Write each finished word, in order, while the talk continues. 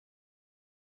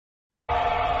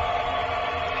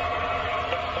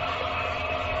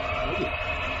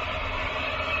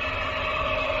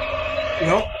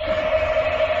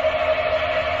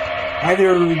Hi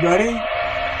there, everybody. We've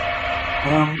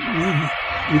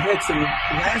had some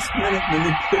last minute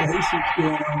manipulations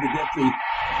going on to get the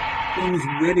things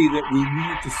ready that we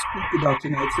need to speak about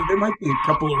tonight. So there might be a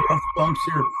couple of rough bumps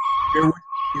here. Bear with me,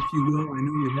 if you will. I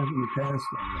know you have in the past.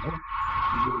 I hope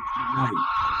you will tonight.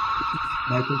 This is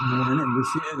Michael Moore, and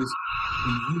this is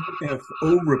the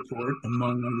UFO Report,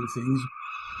 among other things,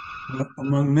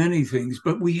 among many things.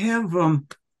 But we have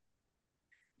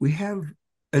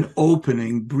an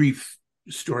opening brief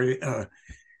story.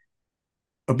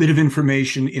 A bit of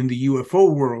information in the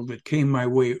UFO world that came my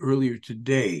way earlier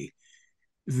today.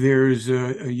 There's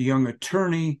a young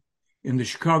attorney in the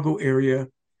Chicago area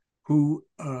who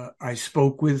I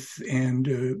spoke with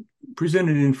and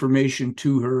presented information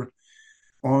to her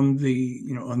on the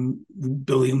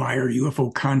Billy Meyer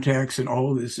UFO contacts and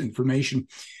all of this information.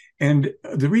 And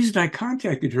the reason I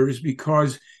contacted her is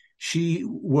because she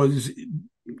was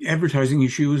advertising,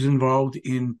 she was involved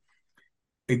in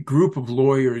a group of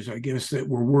lawyers, I guess, that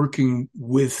were working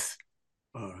with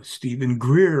Stephen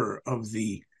Greer of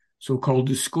the so-called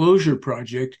Disclosure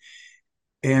Project,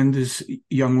 and this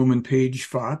young woman, Paige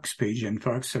N.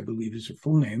 Fox, I believe is her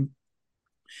full name,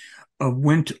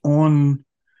 went on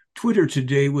Twitter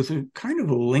today with a kind of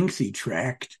a lengthy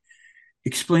tract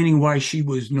explaining why she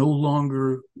was no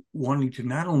longer wanting to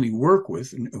not only work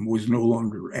with and was no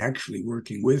longer actually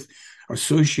working with,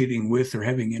 associating with, or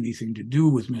having anything to do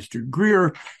with Mr.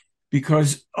 Greer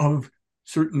because of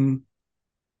certain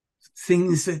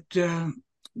things that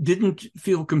didn't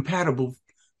feel compatible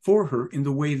for her in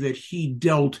the way that he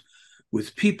dealt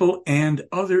with people and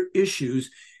other issues,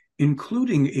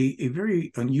 including a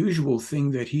very unusual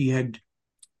thing that he had,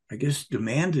 I guess,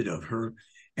 demanded of her.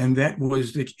 And that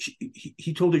was that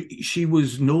he told her she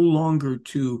was no longer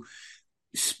to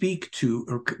speak to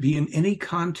or be in any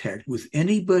contact with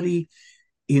anybody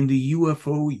in the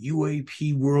UFO,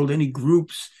 UAP world, any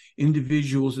groups,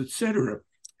 individuals, etc.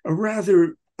 A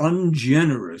rather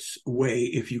ungenerous way,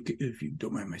 if you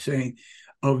don't mind my saying,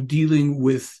 of dealing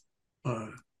with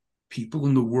people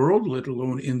in the world, let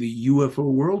alone in the UFO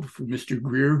world. For Mr.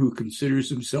 Greer, who considers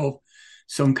himself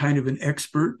some kind of an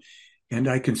expert, and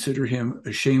I consider him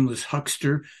a shameless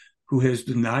huckster who has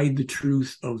denied the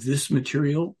truth of this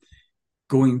material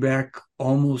going back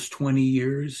almost 20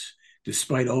 years,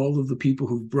 despite all of the people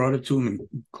who've brought it to him,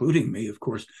 including me, of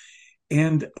course,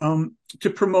 and to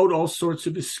promote all sorts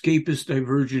of escapist,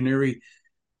 diversionary,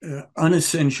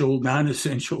 unessential,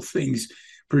 non-essential things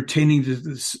pertaining to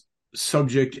this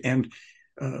subject. And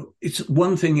it's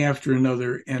one thing after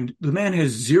another. And the man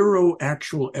has zero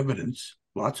actual evidence,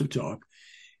 lots of talk.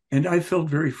 And I felt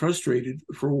very frustrated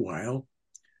for a while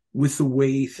with the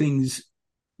way things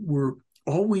were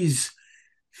always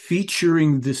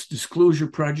featuring this Disclosure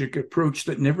Project approach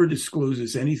that never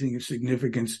discloses anything of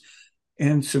significance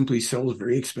and simply sells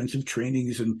very expensive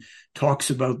trainings and talks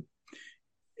about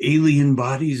alien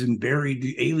bodies and buried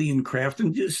alien craft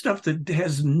and just stuff that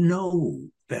has no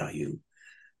value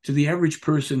to the average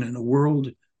person in a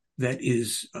world that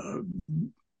is,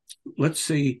 let's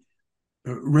say,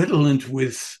 redolent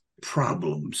with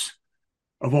problems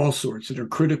of all sorts that are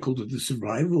critical to the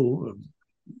survival of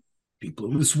people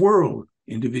in this world,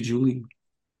 individually,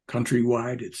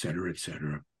 countrywide, et cetera, et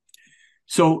cetera.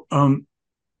 So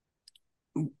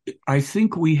I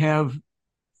think we have,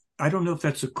 I don't know if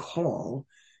that's a call.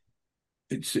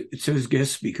 It says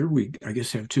guest speaker. We, I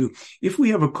guess, have two. If we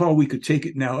have a call, we could take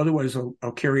it now. Otherwise,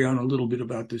 I'll carry on a little bit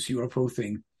about this UFO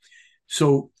thing.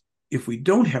 So if we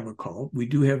don't have a call, we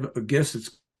do have a guest that's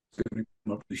going to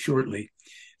come up shortly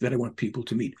that I want people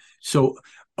to meet. So,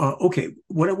 okay,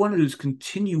 what I want to do is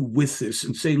continue with this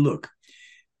and say, look,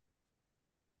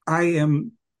 I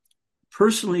am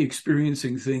personally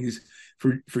experiencing things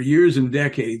for years and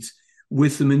decades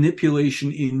with the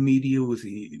manipulation in media, with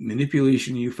the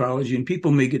manipulation in ufology, and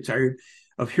people may get tired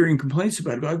of hearing complaints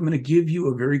about it, but I'm going to give you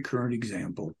a very current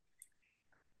example.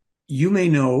 You may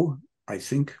know, I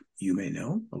think you may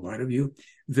know, a lot of you,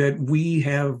 that we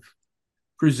have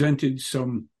presented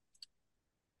some,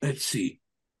 let's see,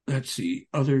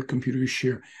 other computers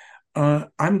share.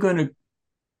 I'm going to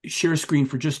share screen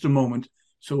for just a moment.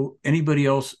 So anybody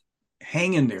else,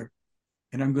 hang in there.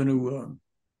 And I'm going to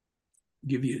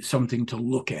give you something to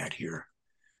look at here.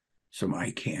 Some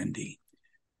eye candy.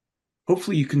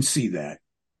 Hopefully you can see that.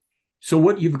 So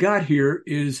what you've got here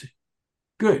is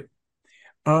good.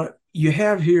 You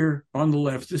have here on the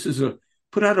left, this is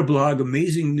put out a blog,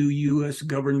 Amazing New U.S.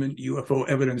 Government UFO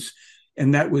Evidence.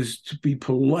 And that was, to be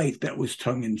polite, that was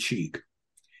tongue in cheek.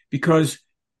 Because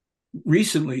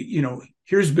recently,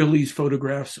 here's Billy's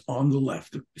photographs on the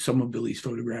left, some of Billy's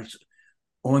photographs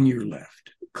on your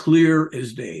left, clear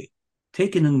as day.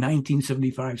 taken in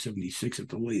 1975-76 at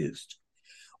the latest.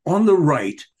 On the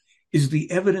right is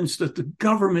the evidence that the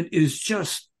government is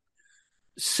just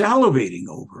salivating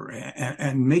over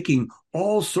and making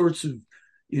all sorts of,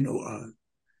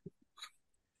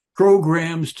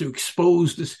 programs to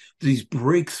expose these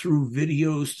breakthrough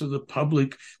videos to the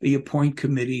public. They appoint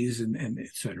committees and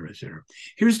et cetera, et cetera.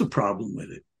 Here's the problem with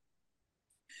it.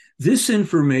 This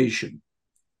information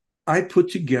I put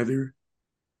together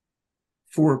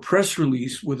for a press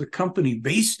release with a company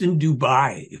based in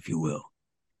Dubai, if you will,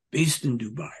 based in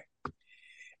Dubai.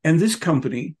 And this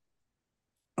company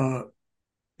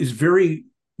is very,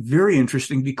 very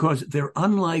interesting because they're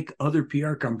unlike other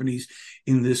PR companies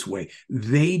in this way.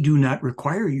 They do not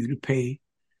require you to pay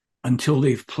until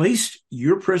they've placed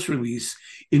your press release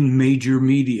in major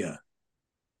media.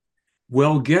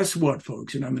 Well, guess what,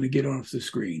 folks? And I'm going to get off the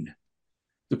screen.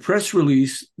 The press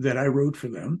release that I wrote for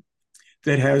them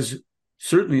that has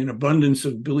certainly an abundance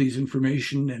of Billy's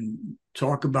information and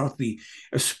talk about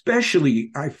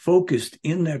especially I focused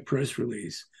in that press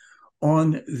release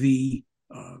on the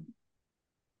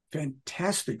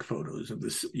fantastic photos of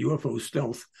this UFO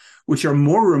stealth, which are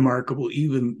more remarkable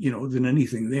even, than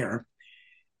anything there.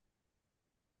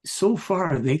 So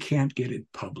far, they can't get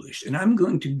it published. And I'm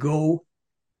going to go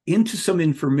into some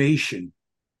information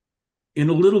in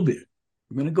a little bit.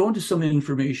 I'm going to go into some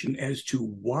information as to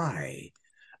why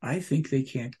I think they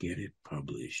can't get it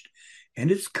published.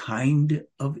 And it's kind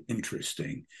of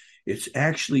interesting. It's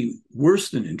actually worse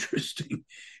than interesting.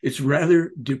 It's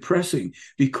rather depressing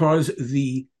because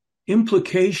the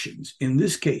implications in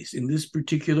this case, in this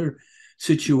particular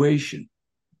situation,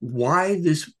 why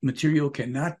this material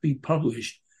cannot be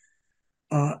published,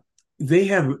 they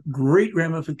have great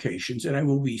ramifications, and I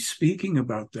will be speaking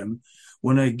about them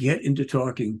when I get into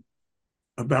talking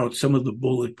about some of the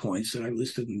bullet points that I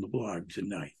listed in the blog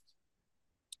tonight.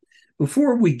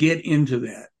 Before we get into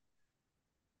that,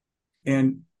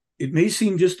 and it may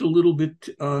seem just a little bit,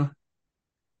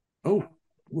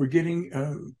 we're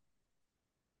getting,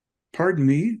 pardon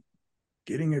me,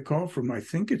 getting a call from, I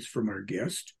think it's from our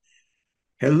guest.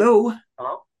 Hello?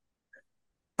 Hello?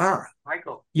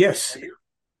 Michael. Yes.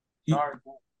 Sorry,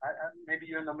 maybe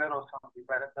you're in the middle of something,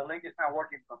 but the link is not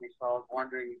working for me, so I was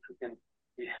wondering if you can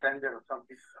extend it or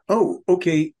something. Oh,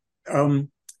 okay.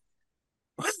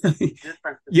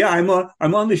 Yeah, I'm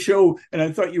on the show, and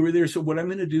I thought you were there. So what I'm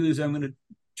going to do is I'm going to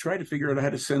try to figure out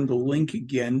how to send the link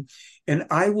again, and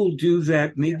I will do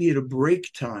that maybe at a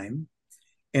break time.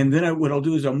 And then what I'll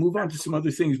do is I'll move on to some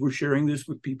other things. We're sharing this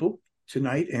with people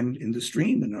tonight and in the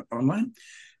stream and online.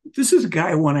 This is a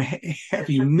guy I want to have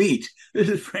you meet. This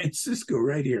is Francisco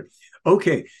right here.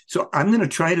 Okay, so I'm going to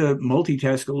try to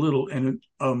multitask a little, and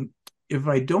if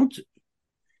I don't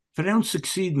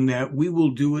succeed in that, we will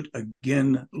do it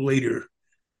again later.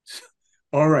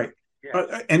 All right.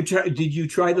 Yeah. Did you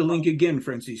try the link again,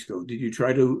 Francisco? Did you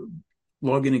try to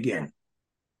log in again?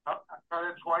 I tried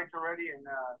it twice already, and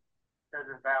it says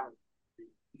it's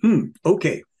valid.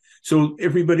 Okay. So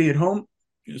everybody at home,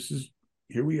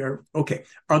 here we are. Okay.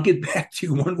 I'll get back to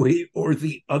you one way or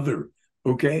the other.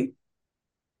 Okay.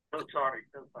 So sorry.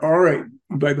 All right.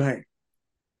 Bye-bye.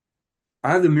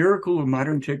 The miracle of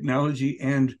modern technology,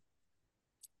 and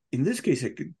in this case, I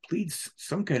could plead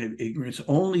some kind of ignorance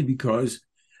only because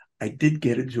I did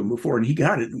get it to him before, and he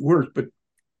got it and worked, but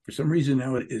for some reason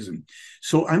now it isn't.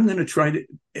 So I'm going to try to,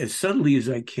 as subtly as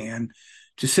I can,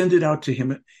 to send it out to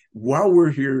him while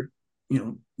we're here,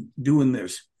 doing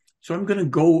this. So I'm going to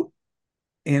go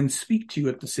and speak to you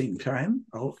at the same time.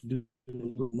 I'll do a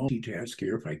little multitask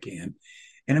here if I can.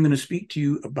 And I'm going to speak to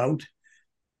you about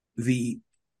the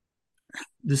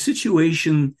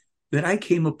situation that I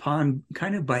came upon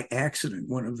kind of by accident,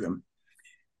 one of them.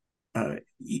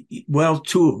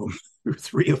 Two of them, or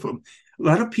three of them. A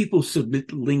lot of people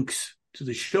submit links to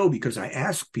the show because I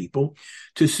ask people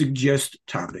to suggest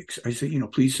topics. I say,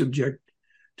 please subject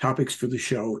topics for the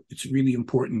show. It's really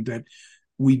important that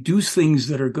we do things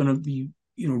that are going to be,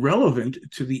 relevant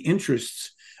to the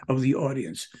interests of the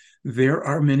audience. There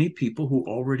are many people who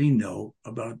already know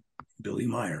about Billy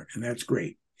Meier, and that's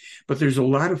great. But there's a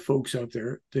lot of folks out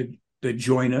there that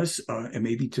join us, and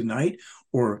maybe tonight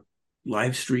or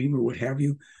live stream or what have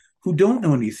you, who don't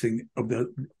know anything about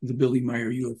the Billy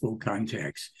Meier UFO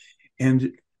contacts.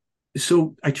 And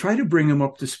so I try to bring them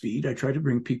up to speed. I try to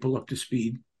bring people up to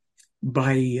speed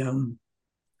by,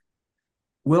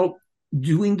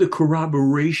 doing the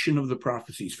corroboration of the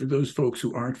prophecies for those folks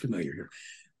who aren't familiar here.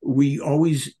 We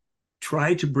always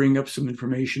try to bring up some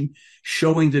information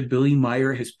showing that Billy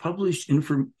Meier has published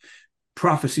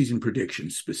prophecies and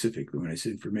predictions, specifically when I say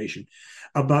information,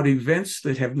 about events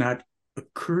that have not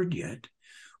occurred yet,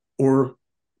 or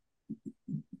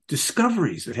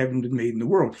discoveries that haven't been made in the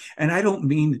world. And I don't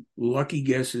mean lucky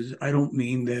guesses. I don't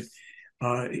mean that,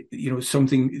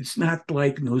 something, it's not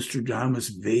like Nostradamus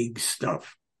vague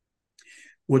stuff.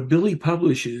 What Billy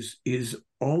publishes is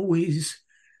always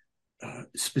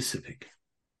specific.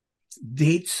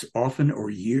 Dates often or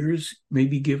years may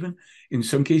be given in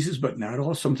some cases, but not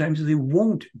all. Sometimes they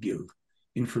won't give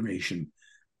information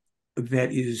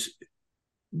that is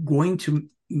going to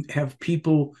have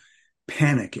people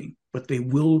panicking, but they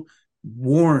will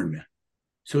warn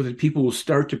so that people will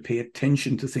start to pay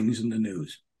attention to things in the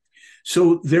news.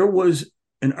 So there was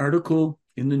an article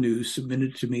in the news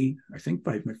submitted to me, I think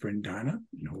by my friend Donna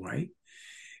in Hawaii.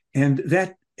 And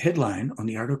that headline on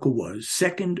the article was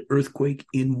Second Earthquake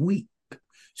in Week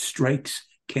Strikes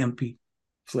Campi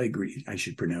Flegrei. I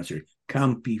should pronounce it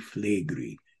Campi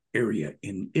Flegrei area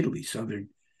in Italy, southern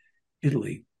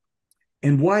Italy.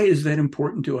 And why is that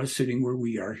important to us sitting where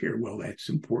we are here? Well, that's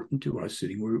important to us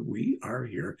sitting where we are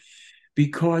here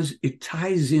because it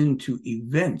ties into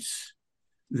events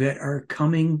that are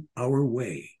coming our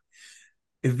way,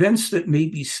 events that may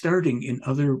be starting in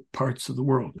other parts of the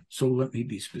world. So let me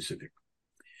be specific.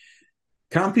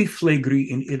 Campi Flegrei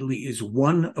in Italy is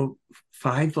one of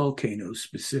 5 volcanoes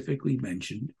specifically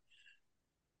mentioned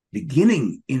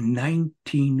beginning in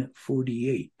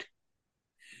 1948.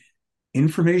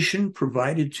 Information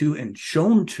provided to and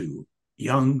shown to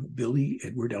young Billy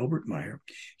Edward Albert Meyer.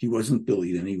 He wasn't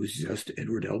Billy then, he was just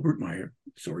Edward Albert Meyer.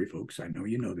 Sorry, folks, I know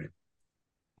you know that.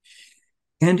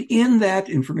 And in that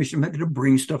information, I'm not going to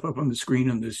bring stuff up on the screen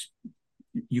on this.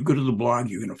 You go to the blog,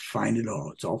 you're going to find it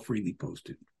all. It's all freely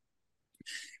posted.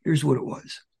 Here's what it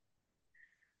was.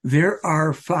 There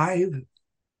are 5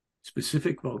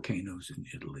 specific volcanoes in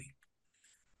Italy.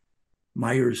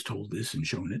 Myers told this and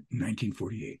shown it in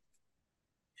 1948.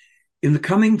 In the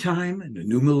coming time, in the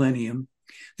new millennium,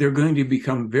 they're going to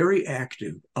become very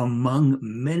active among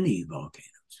many volcanoes.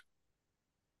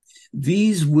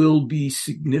 These will be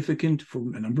significant for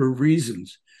a number of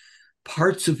reasons.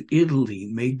 Parts of Italy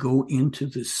may go into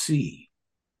the sea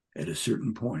at a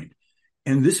certain point.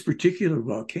 And this particular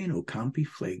volcano, Campi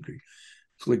Flegrei,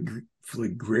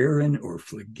 Phlegraean or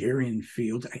Phlegraean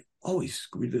Fields, I always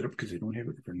screw that up because I don't have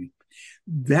it in front of me.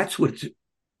 That's what its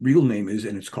real name is,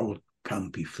 and it's called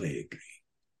Campi Flegrei.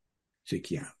 Si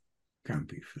chiama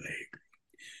Campi Flegrei.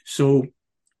 So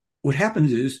what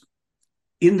happens is,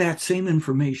 in that same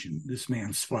information, this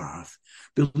man Swath,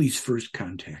 Billy's first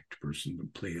contact person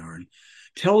with Playarn,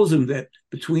 tells him that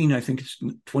between, I think it's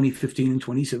 2015 and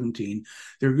 2017,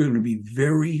 there are going to be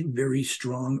very, very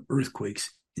strong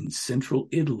earthquakes in central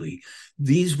Italy.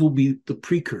 These will be the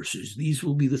precursors. These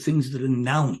will be the things that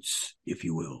announce, if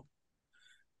you will,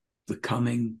 the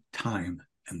coming time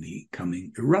and the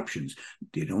coming eruptions.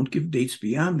 They don't give dates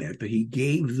beyond that, but he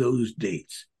gave those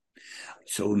dates.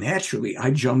 So naturally,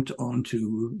 I jumped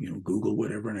onto Google,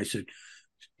 whatever, and I said,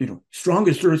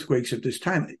 strongest earthquakes at this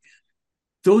time.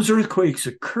 Those earthquakes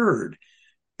occurred,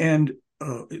 and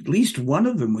at least one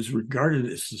of them was regarded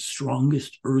as the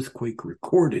strongest earthquake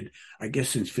recorded, I guess,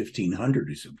 since 1500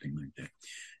 or something like that.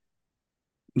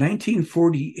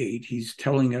 1948, he's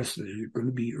telling us that there are going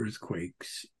to be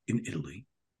earthquakes in Italy.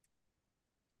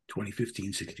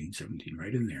 2015, 16, 17,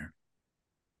 right in there.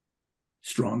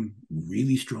 Strong,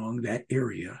 really strong, that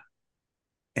area.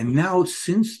 And now,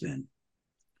 since then,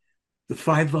 the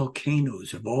 5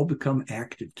 volcanoes have all become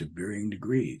active to varying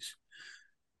degrees.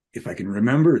 If I can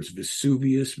remember, it's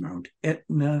Vesuvius, Mount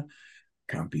Etna,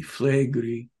 Campi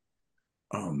Flegrei,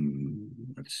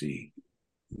 Marsili,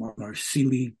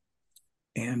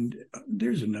 and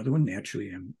there's another one.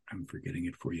 Naturally, I'm forgetting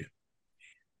it for you.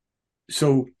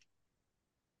 So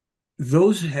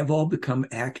those have all become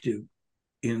active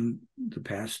in the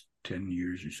past 10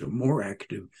 years or so, more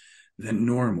active than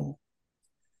normal.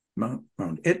 Mount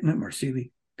Etna,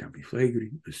 Marsili, Campi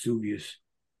Flegrei, Vesuvius,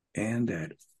 and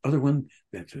that other one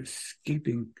that's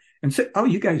escaping. And so,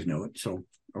 you guys know it. So,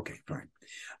 okay, fine.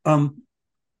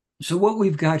 So what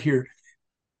we've got here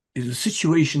is a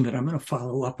situation that I'm going to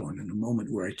follow up on in a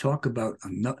moment, where I talk about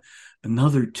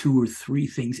another 2 or 3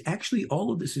 things. Actually,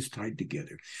 all of this is tied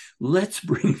together. Let's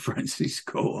bring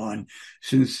Francisco on,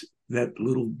 since that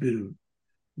little bit of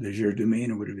the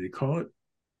Jardin or whatever they call it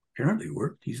apparently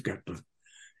worked. He's got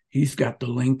the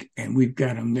link, and we've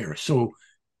got him there. So,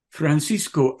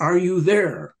 Francisco, are you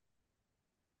there?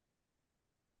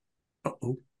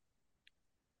 Uh-oh.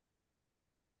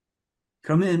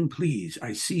 Come in, please.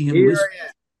 I see him. Here I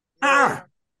am. Ah!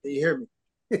 Can you hear me?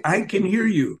 I can hear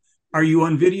you. Are you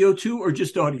on video too, or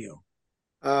just audio?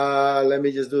 Let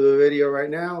me just do the video right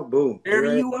now. Boom.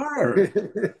 There you are.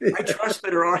 I trust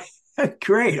that our audio.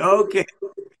 Great. Okay.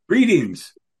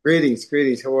 Greetings. Greetings,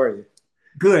 greetings. How are you?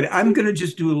 Good. I'm going to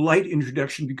just do a light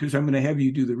introduction because I'm going to have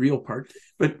you do the real part.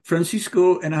 But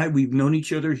Francisco and I, we've known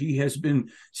each other. He has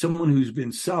been someone who's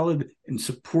been solid in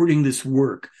supporting this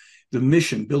work, the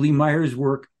mission, Billy Meyer's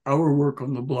work, our work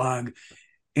on the blog.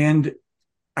 And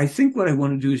I think what I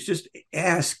want to do is just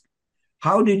ask,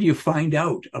 how did you find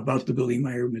out about the Billy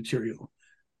Meyer material?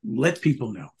 Let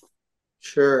people know.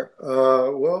 Sure.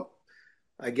 Well,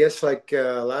 I guess like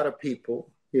a lot of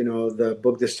people, the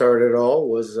book that started it all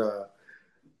was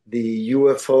the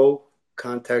UFO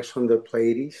contacts from the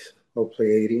Pleiades or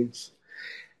Pleiadians.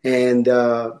 And,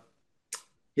 I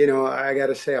got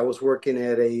to say, I was working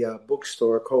at a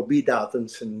bookstore called B.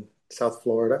 Dalton's in South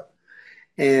Florida.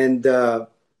 And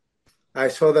I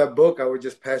saw that book. I was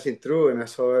just passing through and I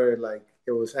saw it like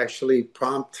it was actually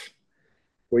prompt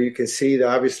where you can see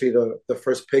obviously the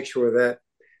first picture of that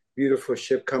beautiful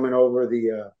ship coming over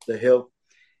the hill,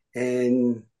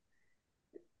 and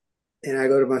I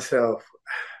go to myself,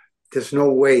 "There's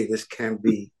no way this can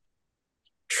be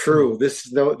true. This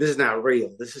is not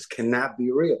real. Cannot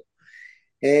be real."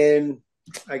 And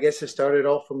I guess it started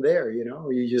all from there.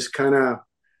 You just kind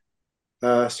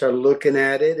of started looking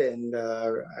at it, and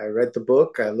I read the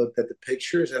book. I looked at the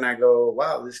pictures, and I go,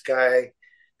 "Wow,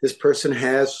 this person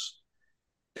has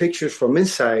pictures from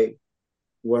inside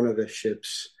one of the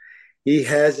ships. He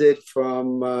has it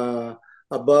from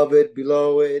above it,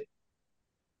 below it,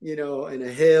 in a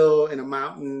hill, in a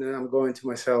mountain." And I'm going to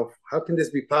myself, how can this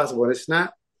be possible? And it's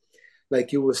not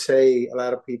like you would say, a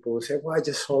lot of people would say, well, I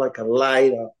just saw like a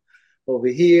light over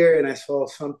here, and I saw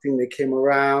something that came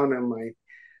around on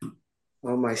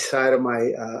my side of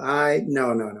my eye.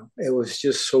 No, no, no. It was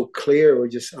just so clear. It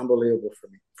was just unbelievable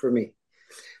for me.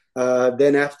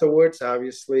 Then afterwards,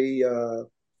 obviously,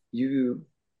 you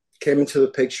came into the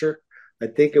picture. I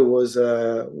think it was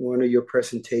one of your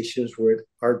presentations with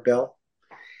Art Bell.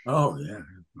 Oh, yeah.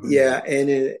 Yeah,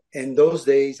 and in those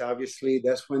days, obviously,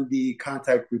 that's when the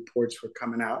contact reports were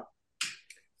coming out.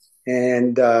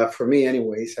 And for me,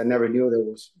 anyways, I never knew there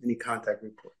was any contact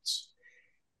reports.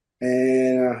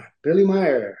 And Billy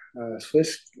Meyer,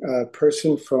 Swiss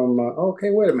person from,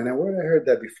 okay, wait a minute, where had I heard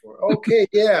that before? Okay,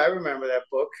 yeah, I remember that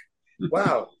book.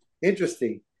 Wow,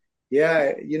 interesting.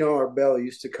 Yeah, our bell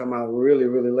used to come out really,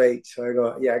 really late. So I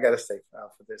go, yeah, I got to stay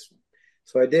out for this one.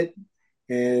 So I did.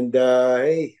 And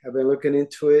hey, I've been looking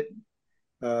into it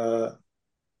uh,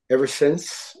 ever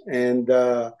since. And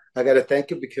I got to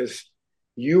thank you because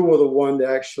you were the one that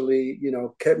actually,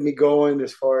 kept me going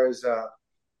as far as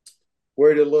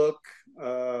where to look,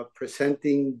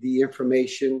 presenting the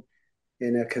information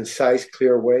in a concise,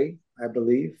 clear way, I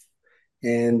believe.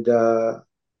 And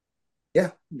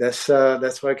yeah, that's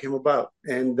why I came about.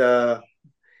 And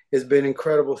it's been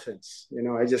incredible since.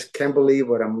 I just can't believe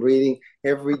what I'm reading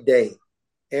every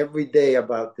day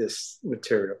about this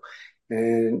material.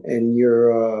 And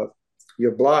your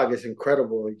blog is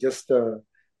incredible. Just the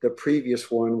previous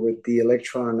one with the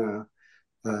electron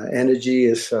energy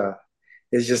is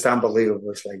just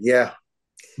unbelievable. It's like, yeah,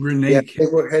 Renee, I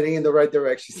think we're heading in the right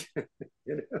direction.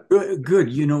 good.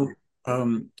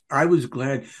 I was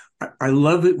glad. I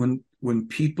love it when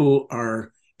people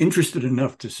are interested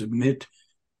enough to submit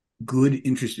good,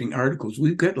 interesting articles.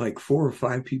 We've got like 4 or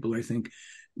 5 people, I think,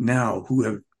 now who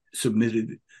have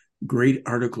submitted great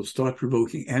articles,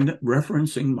 thought-provoking, and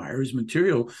referencing Meyer's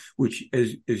material, which,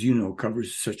 as you know,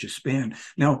 covers such a span.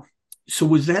 Now, so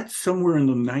was that somewhere in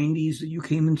the 90s that you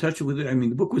came in touch with it? I mean,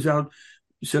 the book was out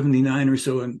 79 or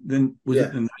so, and then was it Yeah.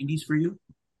 the 90s for you?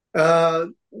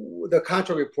 The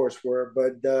contra reports were,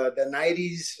 but the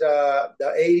 90s,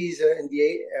 the 80s, and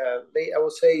the late, I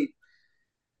would say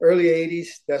early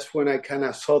 80s, that's when I kind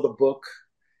of saw the book.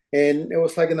 And it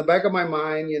was like in the back of my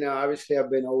mind, obviously I've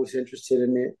been always interested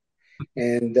in it.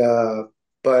 And,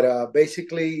 but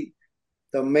basically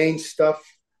the main stuff,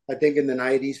 I think in the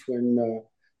 90s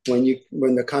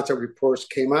when the contact reports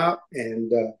came out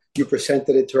and you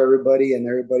presented it to everybody and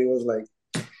everybody was like,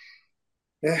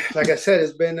 like I said,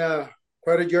 it's been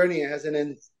quite a journey. It hasn't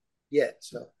ended yet.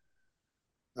 So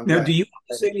I'm Now, glad. do you want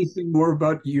to say anything more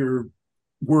about your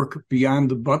work beyond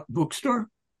the bookstore?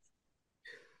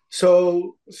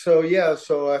 So yeah.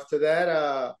 So after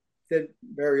that, did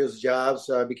various jobs.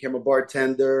 I became a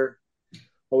bartender,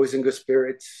 always in good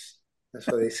spirits. That's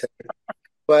what they say.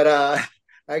 But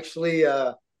actually,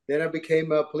 then I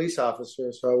became a police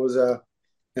officer. So I was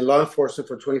in law enforcement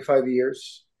for 25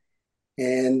 years.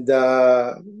 And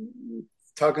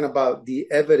talking about the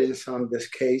evidence on this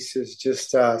case is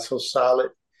just so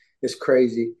solid. It's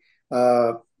crazy.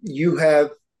 You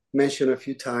have mentioned a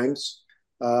few times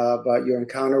about your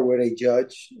encounter with a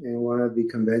judge in one of the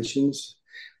conventions.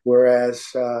 whereas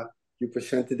you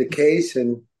presented the case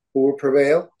and who will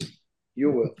prevail?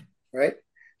 You will, right?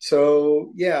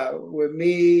 So yeah, with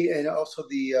me and also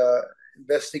the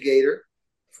investigator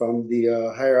from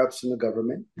the higher ups in the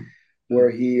government, where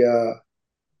he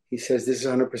says this is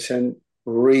 100%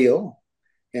 real,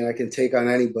 and I can take on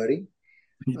anybody.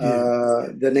 He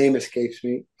did. The name escapes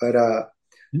me,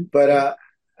 but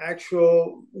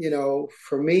actual,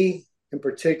 for me in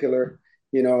particular,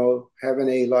 having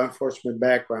a law enforcement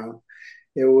background,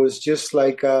 it was just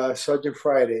like Sergeant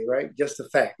Friday, right? Just the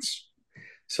facts.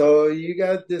 So you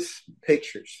got this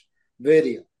pictures,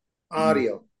 video,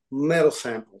 audio, metal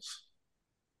samples.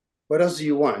 What else do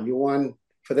you want? You want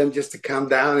for them just to calm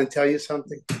down and tell you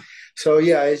something? So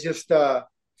yeah, it's just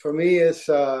for me, it's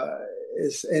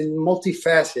in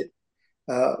multifaceted.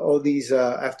 All these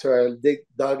after I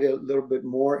dug a little bit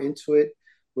more into it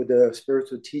with the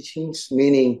spiritual teachings,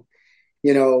 meaning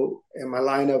in my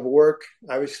line of work,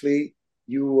 obviously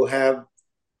you will have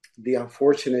the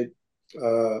unfortunate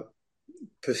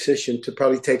position to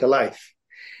probably take a life,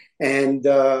 and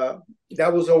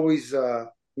that was always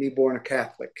me born a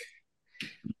Catholic.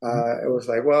 It was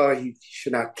like, well, you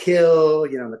should not kill,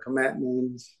 the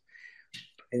commandments.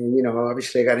 And,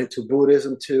 obviously I got into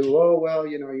Buddhism too. Oh, well,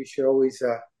 you should always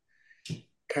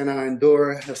kind of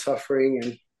endure the suffering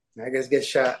and I guess get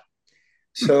shot.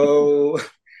 So,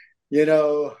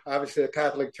 obviously a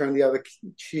Catholic turned the other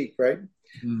cheek, right?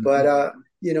 Mm-hmm. But,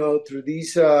 through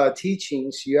these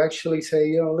teachings, you actually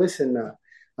say, listen,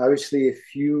 obviously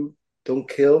if you don't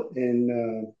kill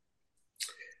in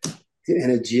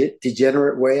a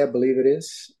degenerate way, I believe it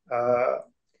is,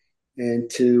 and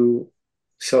to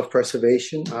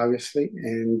self-preservation, obviously,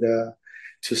 and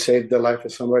to save the life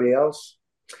of somebody else.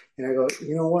 And I go,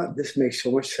 you know what? This makes so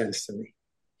much sense to me.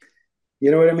 You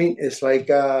know what I mean? It's like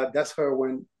that's how it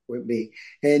went with me.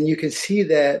 And you can see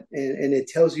that, and it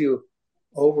tells you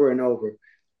over and over,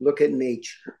 look at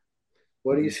nature.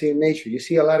 What do you see in nature? You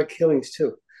see a lot of killings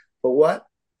too. For what?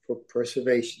 For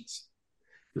preservations.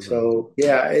 So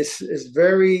yeah, it's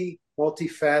very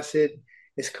multifaceted.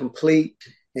 It's complete.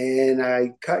 And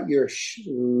I cut your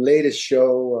latest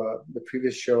show, the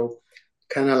previous show,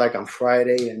 kind of like on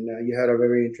Friday, and you had a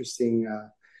very interesting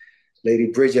lady,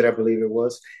 Bridget, I believe it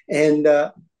was, and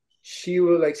she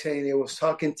was like saying it was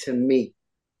talking to me.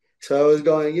 So I was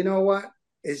going, you know what?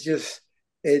 It's just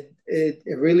it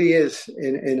really is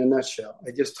in a nutshell.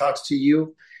 It just talks to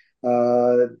you.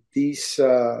 These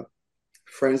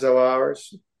friends of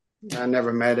ours, I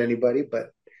never met anybody,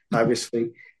 but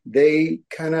obviously they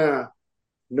kind of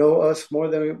know us more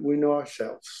than we know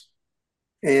ourselves.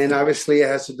 And obviously it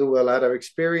has to do with a lot of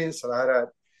experience, a lot of,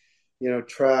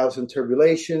 trials and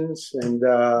tribulations. And,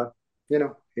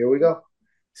 here we go.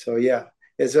 So, yeah,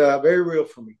 it's very real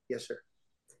for me. Yes, sir.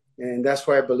 And that's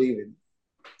why I believe in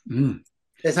it. Mm.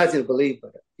 It's not to believe,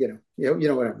 but, you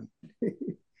know what I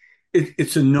mean.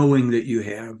 It's a knowing that you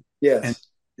have. Yes. And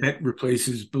that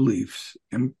replaces beliefs.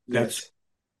 And that's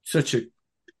such a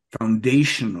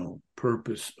foundational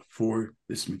purpose for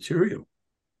this material.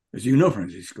 As you know,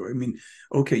 Francisco, I mean,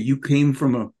 okay, you came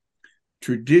from a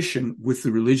tradition with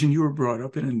the religion you were brought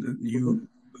up in, and you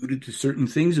alluded to certain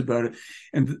things about it.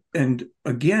 And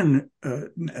again,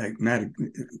 not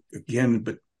again,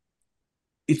 but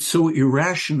it's so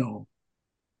irrational,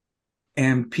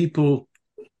 and people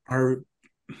are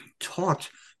taught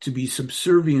to be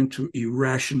subservient to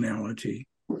irrationality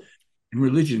in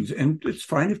religions. And it's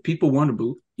fine if people want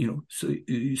to,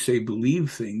 say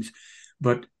believe things,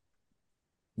 but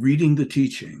reading the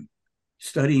teaching,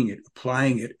 studying it,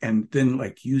 applying it, and then,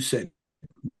 like you said,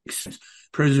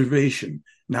 preservation,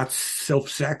 not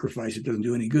self-sacrifice. It doesn't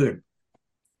do any good.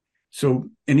 So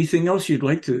anything else you'd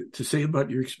like to say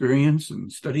about your experience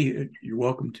and study? You're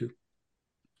welcome to.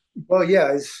 Well,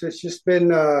 yeah, it's just been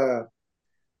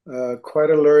quite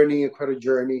a learning, quite a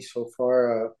journey so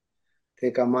far. I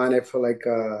think I'm on it for like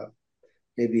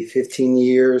maybe 15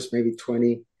 years, maybe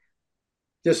 20,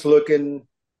 just looking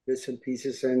bits and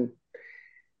pieces, and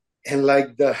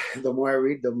like the more I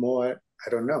read, the more I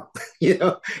don't know.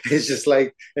 It's just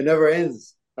like it never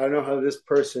ends. I don't know how this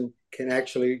person can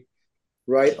actually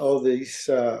write all these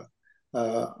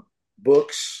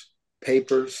books,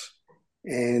 papers,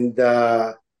 and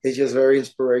it's just very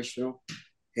inspirational.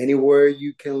 Anywhere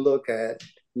you can look at,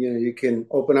 you can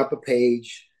open up a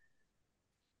page,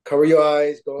 cover your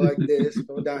eyes, go like this,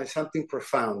 go down. Something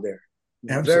profound there.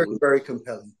 Absolutely. Very, very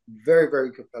compelling. Very,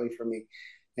 very compelling for me.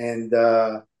 And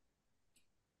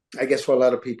I guess for a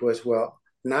lot of people as well.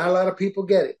 Not a lot of people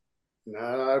get it.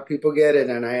 Not a lot of people get it.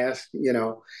 And I ask,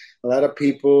 a lot of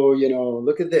people,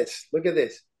 look at this. Look at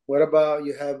this. What about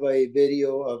you have a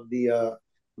video of the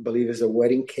I believe it's a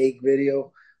wedding cake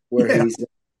video where Yeah. he's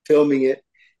filming it.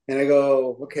 And I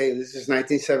go, okay, this is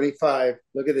 1975.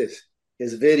 Look at this.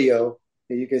 His video.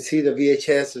 And you can see the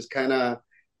VHS is kind of,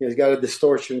 it's got a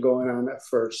distortion going on at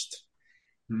first.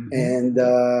 Mm-hmm. And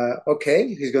okay,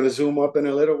 he's going to zoom up in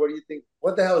a little. What do you think?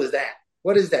 What the hell is that?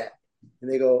 What is that?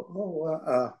 And they go,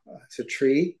 oh, it's a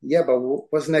tree. Yeah, but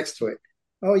what's next to it?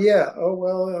 Oh, yeah. Oh,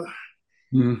 well,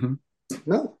 Mm-hmm.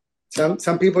 no.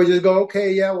 Some people just go,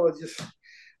 okay, yeah, well, just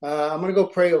I'm gonna go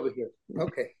pray over here.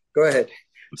 Okay, go ahead.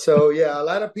 So yeah, a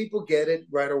lot of people get it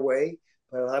right away,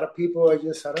 but a lot of people are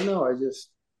just, I don't know,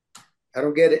 I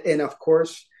don't get it. And of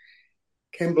course,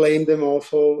 can blame them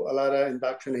also a lot of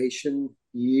indoctrination,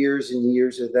 years and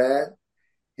years of that,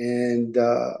 and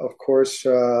of course,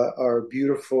 our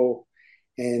beautiful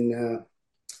and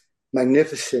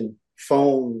magnificent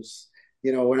phones.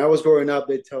 You know, when I was growing up,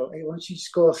 they'd tell, hey, why don't you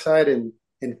just go outside and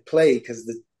play? Because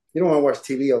you don't want to watch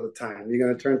TV all the time. You're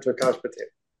going to turn to a couch potato.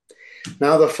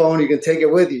 Now the phone, you can take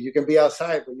it with you. You can be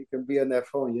outside, but you can be on that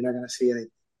phone. You're not going to see anything.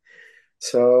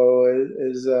 So it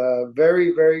is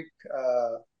very, very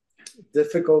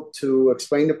difficult to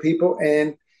explain to people.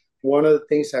 And one of the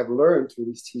things I've learned through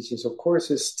these teachings, of course,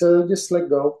 is to just let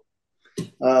go,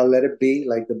 let it be,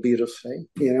 like the Beatles say.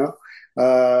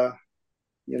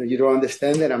 You don't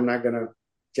understand it. I'm not going to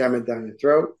jam it down your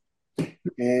throat.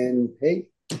 And hey,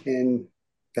 and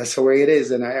that's the way it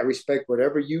is. And I respect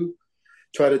whatever you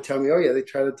try to tell me. Oh, yeah, they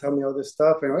try to tell me all this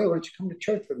stuff. And, hey, why don't you come to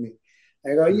church with me?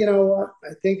 I go, you know what?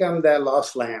 I think I'm that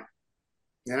lost lamb.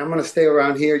 And I'm going to stay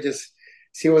around here, just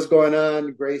see what's going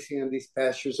on, grazing on these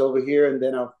pastures over here. And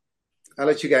then I'll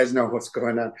let you guys know what's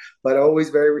going on. But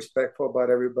always very respectful about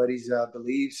everybody's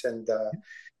beliefs and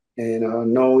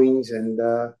knowings. And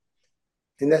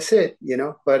that's it,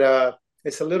 But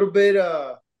it's a little bit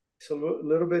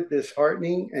little bit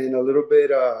disheartening and a little bit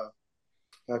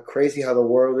crazy how the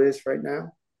world is right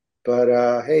now.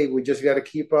 But hey, we just got to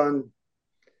keep on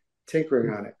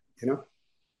tinkering on it. Well,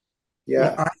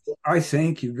 Yeah. I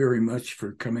thank you very much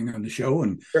for coming on the show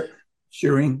and Sure.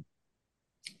 sharing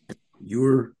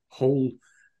your whole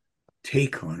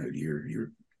take on it.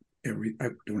 I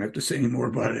don't have to say any more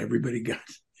about it. Everybody got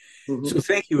it. Mm-hmm. So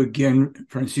thank you again,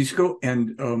 Francisco,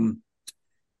 and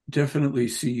definitely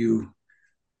see you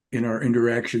in our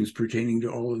interactions pertaining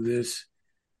to all of this.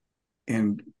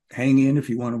 And hang in if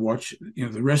you want to watch,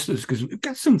 the rest of this, because we've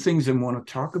got some things I want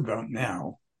to talk about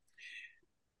now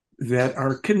that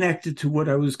are connected to what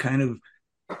I was kind of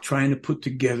trying to put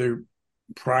together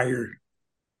prior,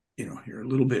 here a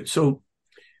little bit. So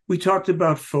we talked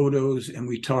about photos, and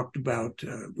we talked about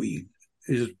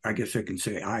I guess I can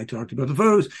say I talked about the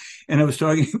photos, and I was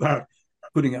talking about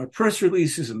putting out press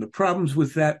releases and the problems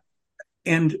with that.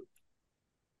 And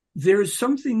there's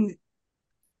something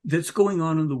that's going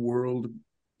on in the world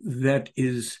that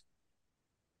is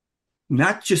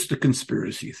not just a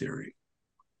conspiracy theory.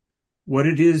 What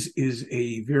it is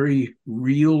a very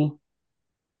real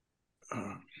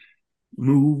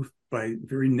move by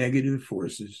very negative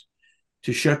forces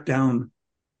to shut down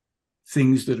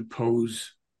things that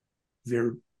oppose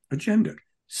their agenda.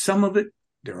 Some of it,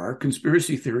 there are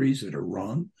conspiracy theories that are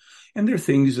wrong, and there are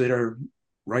things that are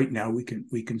right now we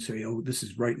can say, oh, this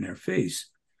is right in our face.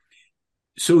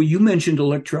 So you mentioned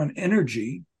electron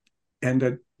energy and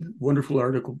a wonderful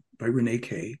article by Renee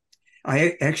Kay.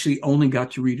 I actually only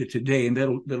got to read it today, and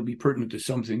that'll be pertinent to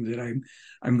something that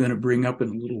I'm going to bring up in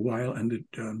a little while, and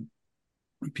that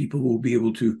people will be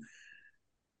able to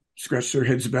scratch their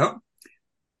heads about.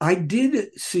 I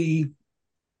did see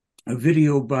a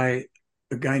video by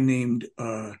a guy named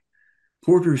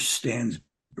Porter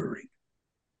Stansbury.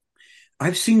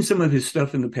 I've seen some of his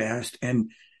stuff in the past,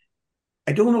 and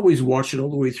I don't always watch it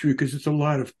all the way through because it's a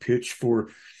lot of pitch for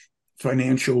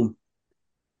financial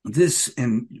this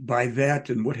and buy that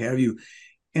and what have you.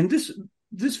 And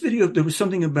this video, there was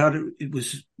something about it. It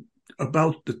was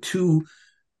about the two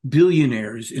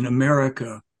billionaires in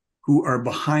America who are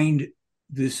behind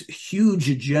this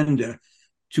huge agenda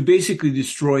to basically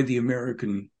destroy the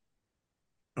American,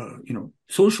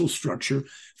 social structure,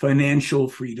 financial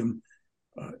freedom,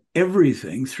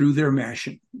 everything through their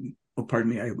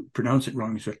pardon me, I pronounce it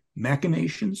wrong. So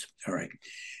machinations. All right.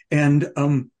 And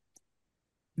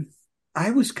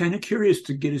I was kind of curious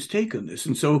to get his take on this.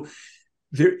 And so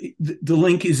the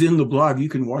link is in the blog. You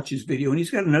can watch his video. And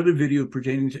he's got another video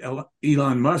pertaining to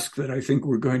Elon Musk that I think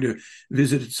we're going to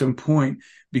visit at some point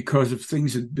because of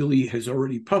things that Billy has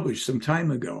already published some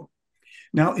time ago.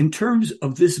 Now, in terms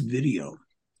of this video,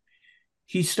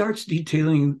 he starts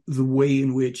detailing the way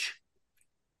in which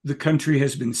the country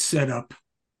has been set up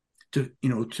to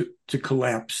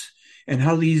collapse, and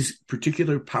how these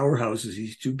particular powerhouses,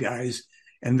 these two guys,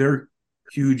 and their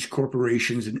huge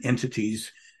corporations and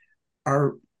entities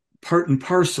are part and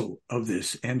parcel of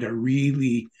this and are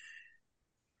really,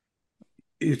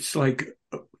 it's like,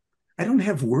 I don't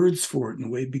have words for it in a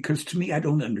way, because to me, I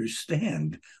don't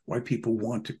understand why people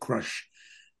want to crush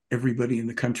everybody in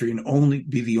the country and only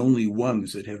be the only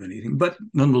ones that have anything, but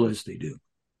nonetheless, they do.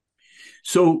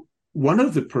 So one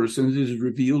of the persons is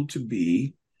revealed to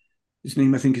be, his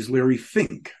name I think is Larry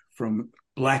Fink from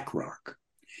BlackRock.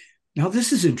 Now,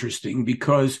 this is interesting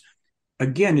because,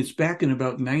 again, it's back in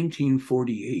about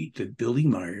 1948 that Billy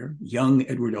Meyer, young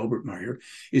Edward Albert Meyer,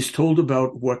 is told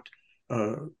about what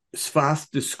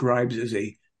Svath describes as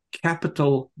a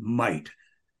capital might,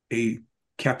 a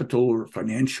capital or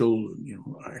financial,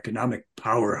 economic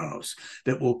powerhouse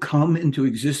that will come into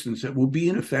existence, that will be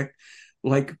in effect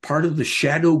like part of the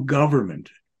shadow government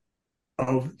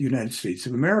of the United States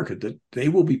of America, that they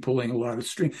will be pulling a lot of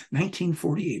strings.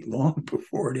 1948, long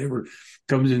before it ever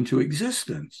comes into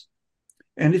existence.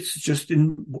 And it's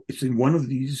in one of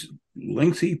these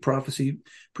lengthy prophecy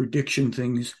prediction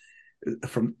things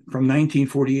from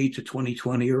 1948 to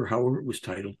 2020, or however it was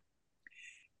titled.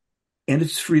 And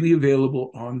it's freely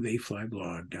available on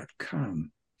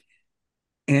theyflyblog.com.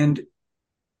 And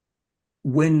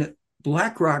when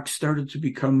BlackRock started to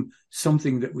become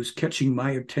something that was catching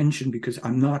my attention, because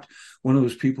I'm not one of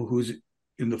those people who's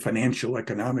in the financial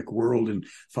economic world and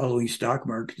following stock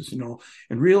markets and all,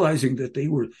 and realizing that they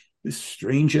were this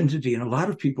strange entity. And a lot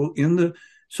of people in the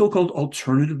so-called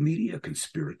alternative media,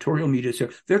 conspiratorial media,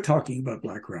 they're talking about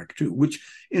BlackRock too, which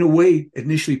in a way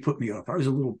initially put me off. I was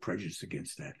a little prejudiced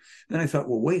against that. Then I thought,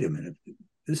 well, wait a minute,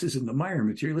 this isn't the Meyer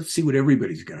material. Let's see what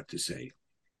everybody's got to say.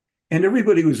 And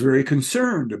everybody was very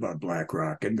concerned about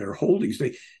BlackRock and their holdings.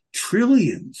 They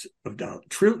trillions of dollars,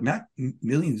 not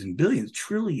millions and billions,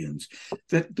 trillions.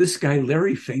 That this guy,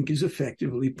 Larry Fink, is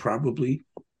effectively probably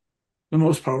the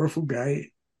most powerful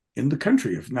guy in the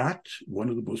country, if not one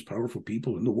of the most powerful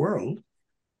people in the world.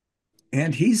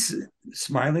 And he's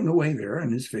smiling away there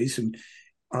on his face. And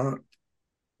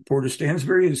Porter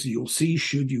Stansberry, as you'll see,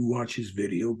 should you watch his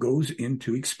video, goes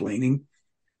into explaining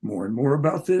more and more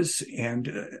about this.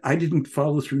 And I didn't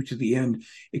follow through to the end,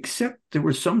 except there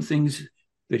were some things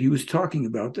that he was talking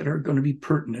about that are going to be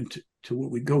pertinent to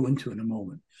what we go into in a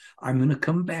moment. I'm going to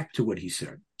come back to what he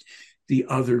said. The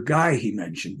other guy he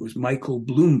mentioned was Michael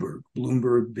Bloomberg.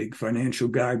 Bloomberg, big financial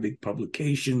guy, big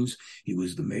publications. He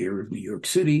was the mayor of New York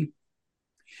City.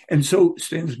 And so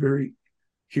Stansberry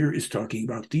here is talking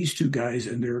about these two guys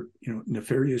and their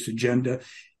nefarious agenda.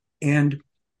 And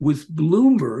with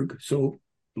Bloomberg, so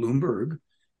Bloomberg,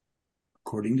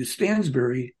 according to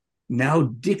Stansberry, now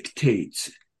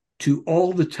dictates to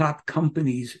all the top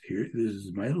companies, here, this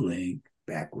is my link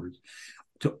backwards,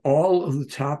 to all of the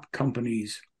top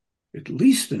companies, at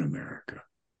least in America,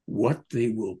 what they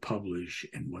will publish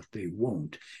and what they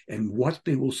won't, and what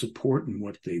they will support and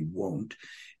what they won't.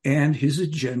 And his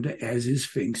agenda, as is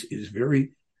Fink's, is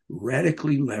very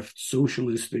radically left,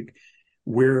 socialistic,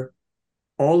 where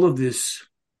all of this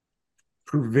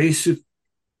pervasive,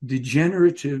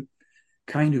 degenerate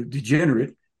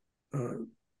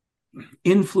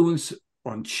influence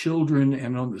on children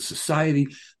and on the society,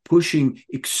 pushing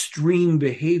extreme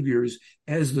behaviors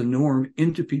as the norm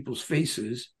into people's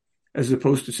faces, as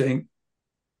opposed to saying,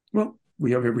 well,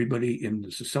 we have everybody in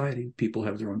the society. People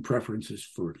have their own preferences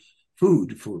for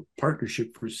food, for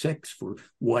partnership, for sex, for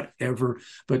whatever.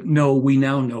 But no, we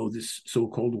now know this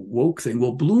so-called woke thing.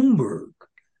 Well, Bloomberg,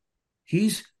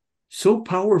 he's so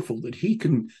powerful that he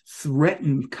can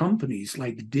threaten companies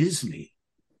like Disney,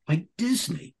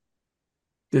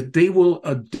 that they will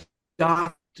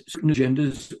adopt certain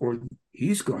agendas, or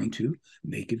he's going to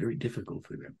make it very difficult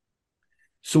for them.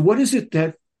 So what is it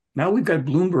that now we've got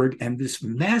Bloomberg and this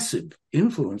massive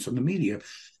influence on the media?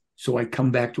 So I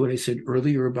come back to what I said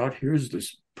earlier about, here's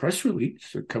this press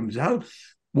release that comes out.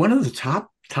 One of the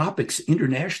top topics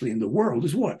internationally in the world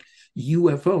is what?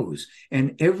 UFOs.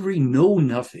 And every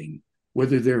know-nothing,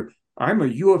 whether I'm a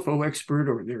UFO expert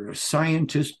or they're a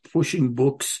scientist pushing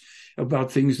books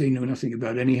about things they know nothing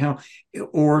about anyhow,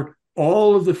 or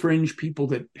all of the fringe people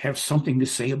that have something to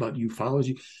say about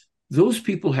ufology, those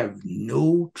people have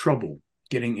no trouble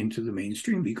getting into the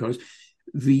mainstream, because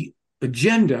the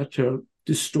agenda to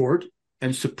distort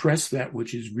and suppress that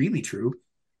which is really true,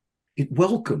 it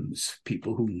welcomes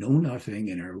people who know nothing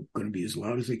and are going to be as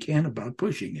loud as they can about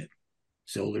pushing it,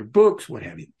 sell their books, what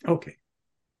have you. Okay.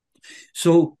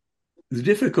 So the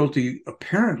difficulty,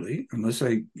 apparently, unless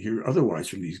I hear otherwise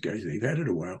from these guys, they've had it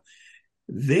a while,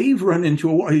 they've run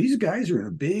into these guys are in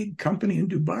a big company in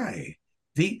Dubai.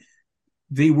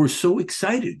 They were so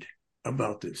excited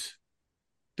about this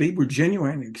they were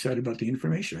genuinely excited about the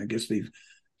information. I guess they've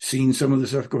seen some of the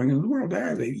stuff going on in the world.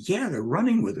 They're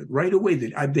running with it right away.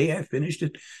 They have finished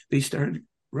it. They started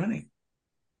running.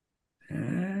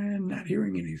 And not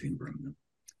hearing anything from them.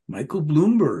 Michael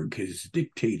Bloomberg is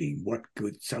dictating what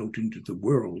gets out into the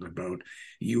world about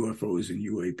UFOs and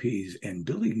UAPs. And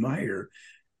Billy Meyer,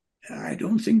 I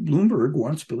don't think Bloomberg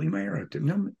wants Billy Meyer out there.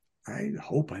 No, I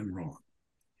hope I'm wrong.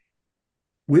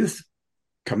 With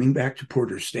coming back to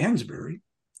Porter Stansberry,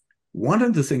 one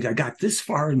of the things I got this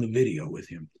far in the video with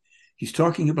him, he's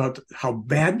talking about how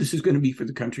bad this is going to be for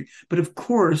the country. But of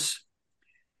course,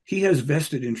 he has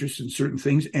vested interest in certain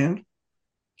things, and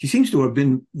he seems to have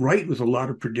been right with a lot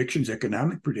of predictions,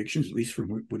 economic predictions, at least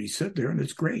from what he said there, and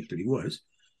it's great that he was.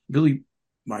 Billy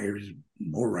Meyer is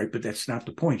more right, but that's not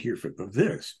the point here of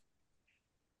this.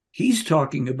 He's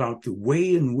talking about the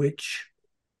way in which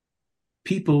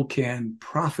people can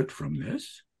profit from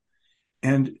this.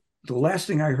 And the last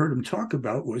thing I heard him talk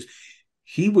about was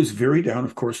he was very down,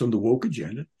 of course, on the woke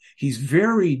agenda. He's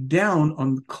very down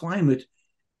on the climate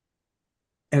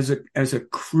as a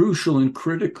crucial and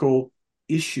critical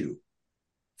issue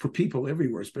for people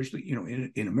everywhere, especially,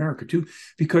 in America too,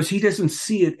 because he doesn't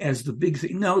see it as the big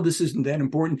thing. No, this isn't that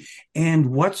important.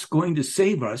 And what's going to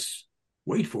save us,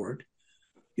 wait for it,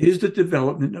 is the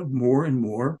development of more and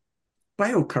more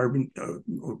biocarbon,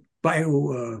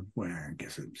 I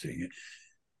guess I'm saying it,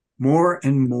 more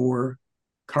and more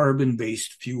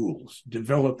carbon-based fuels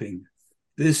developing.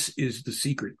 This is the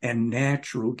secret. And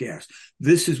natural gas.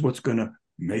 This is what's going to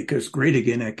make us great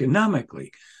again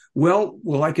economically. Well,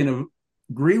 I can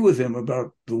agree with him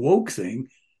about the woke thing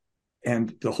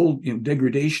and the whole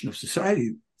degradation of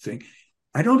society thing.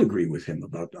 I don't agree with him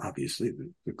about, obviously,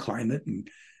 the climate and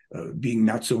being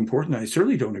not so important. I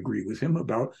certainly don't agree with him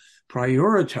about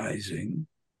prioritizing,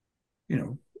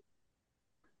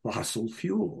 fossil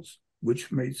fuels,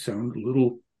 which may sound a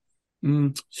little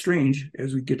strange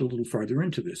as we get a little farther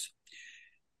into this.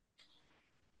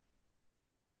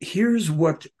 Here's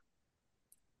what,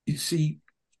 you see,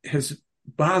 has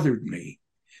bothered me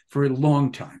for a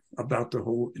long time about the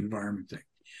whole environment thing.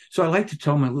 So I like to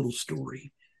tell my little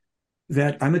story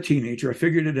that I'm a teenager. I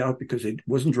figured it out because I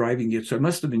wasn't driving yet. So I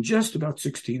must have been just about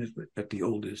 16 at the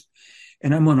oldest.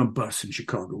 And I'm on a bus in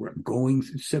Chicago where I'm going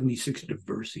through 76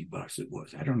 Diversey bus. It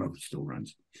was. I don't know if it still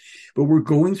runs. But we're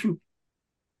going through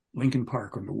Lincoln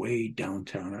Park on the way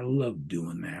downtown. I love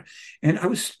doing that. And I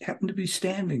happened to be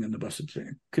standing on the bus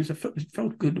because it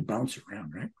felt good to bounce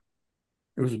around, right?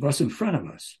 There was a bus in front of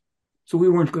us. So we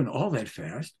weren't going all that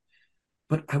fast.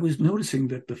 But I was noticing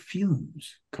that the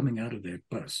fumes coming out of that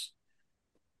bus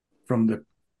from the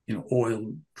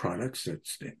oil products that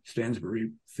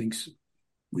Stansberry thinks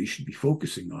we should be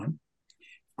focusing on.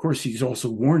 Of course, he's also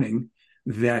warning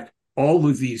that all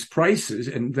of these prices,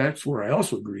 and that's where I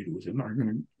also agreed with him, are going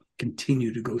to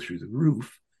continue to go through the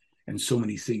roof. And so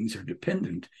many things are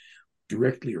dependent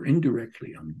directly or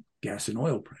indirectly on gas and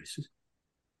oil prices.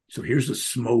 So here's the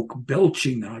smoke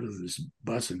belching out of this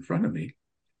bus in front of me.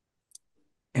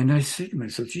 And I said to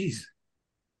myself, geez,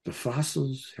 the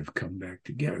fossils have come back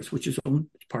to get us, which is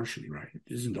partially right. It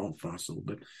isn't all fossil,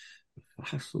 but the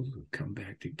fossils have come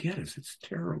back to get us. It's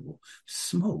terrible.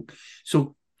 Smoke.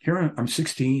 So here I'm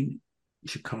 16 in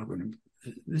Chicago, and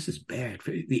this is bad.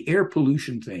 The air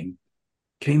pollution thing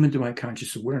came into my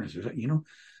conscious awareness.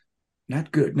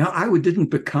 Not good. Now, I didn't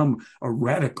become a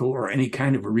radical or any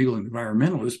kind of a real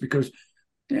environmentalist because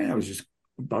I was just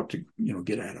about to,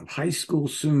 get out of high school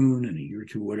soon, in a year or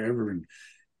two, whatever. And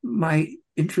my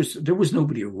interest, there was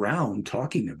nobody around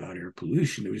talking about air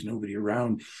pollution. There was nobody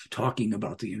around talking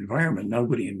about the environment.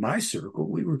 Nobody in my circle.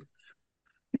 We were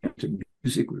into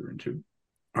music. We were into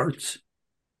arts,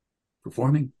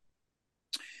 performing.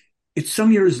 It's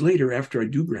some years later after I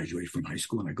do graduate from high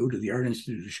school and I go to the Art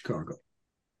Institute of Chicago.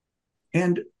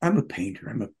 And I'm a painter.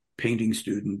 I'm a painting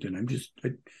student, and I'm just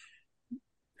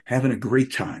having a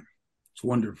great time. It's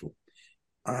wonderful.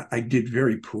 I did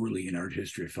very poorly in art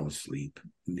history. I fell asleep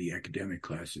in the academic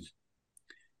classes.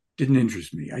 Didn't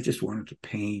interest me. I just wanted to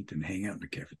paint and hang out in the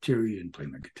cafeteria and play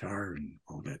my guitar and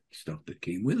all that stuff that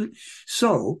came with it.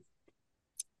 So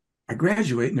I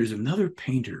graduate, and there's another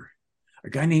painter, a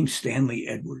guy named Stanley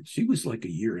Edwards. He was like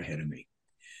a year ahead of me.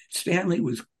 Stanley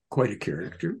was quite a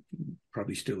character,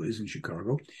 probably still is in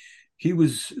Chicago. He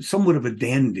was somewhat of a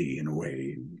dandy in a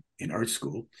way in art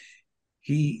school.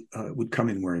 He would come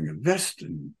in wearing a vest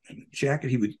and a jacket.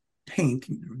 He would paint,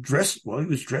 he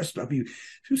was dressed up. He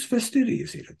was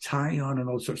fastidious. He had a tie on and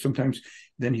all sorts. Sometimes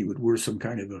then he would wear some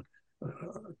kind of a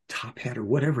top hat or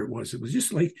whatever it was. It was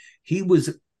just like he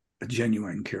was a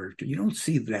genuine character. You don't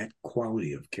see that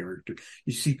quality of character.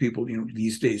 You see people,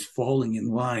 these days falling in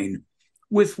line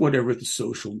with whatever the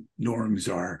social norms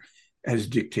are, as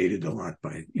dictated a lot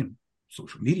by,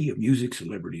 social media, music,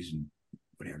 celebrities, and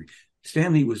whatever.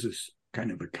 Stanley was this kind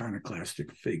of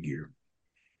iconoclastic figure,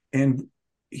 and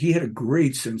he had a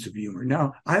great sense of humor.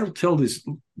 Now, I'll tell this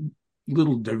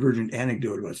little divergent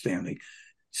anecdote about Stanley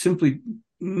simply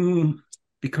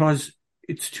because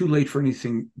it's too late for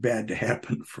anything bad to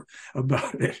happen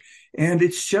about it. And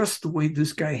it's just the way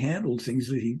this guy handled things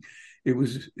that it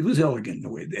was elegant in a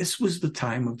way. This was the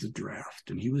time of the draft,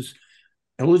 and he was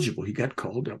eligible. He got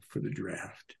called up for the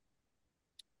draft.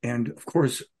 And of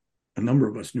course, a number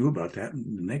of us knew about that.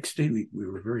 And the next day we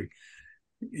were very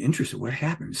interested. What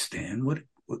happened, Stan? What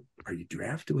are you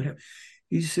drafted? What happened?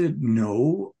 He said,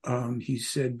 no. He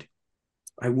said,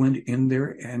 I went in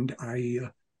there and I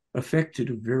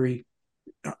affected a very,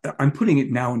 I'm putting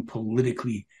it now in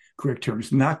politically correct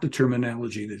terms, not the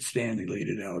terminology that Stanley laid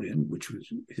it out in, which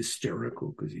was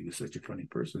hysterical because he was such a funny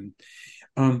person.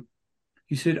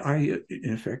 He said, I,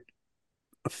 in effect,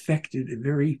 affected a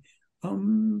very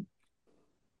kind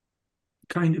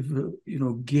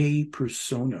of gay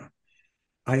persona.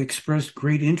 I expressed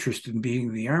great interest in being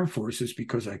in the armed forces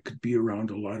because I could be around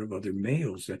a lot of other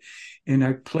males, and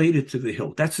I played it to the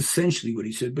hilt. That's essentially what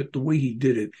he said. But the way he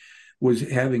did it was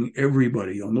having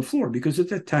everybody on the floor, because at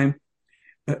that time,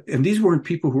 and these weren't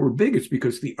people who were bigots,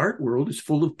 because the art world is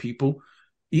full of people,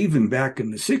 even back in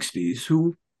the 60s,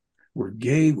 who were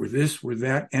gay, were this, were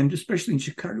that. And especially in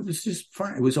Chicago, it was just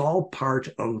fine. It was all part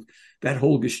of that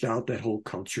whole gestalt, that whole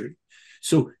culture.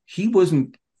 So he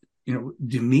wasn't,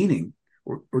 demeaning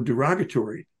or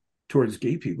derogatory towards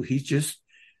gay people. He just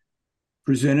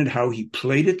presented how he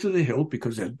played it to the hilt,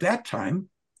 because at that time,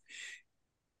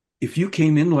 if you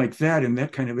came in like that in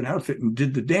that kind of an outfit and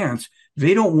did the dance,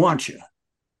 they don't want you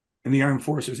in the armed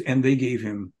forces. And they gave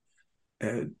him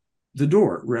the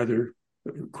door rather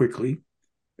quickly.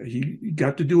 He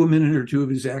got to do a minute or two of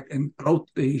his act, and out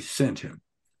they sent him.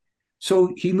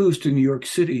 So he moves to New York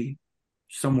City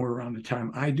somewhere around the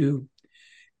time I do.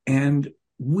 And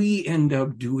we end up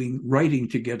writing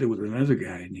together with another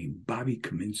guy named Bobby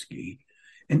Kaminsky,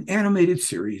 an animated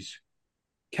series,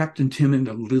 Captain Tim and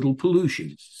the Little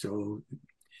Pollutions. So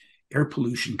air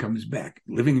pollution comes back.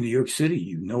 Living in New York City,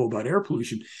 you know about air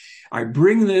pollution. I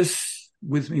bring this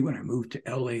with me when I move to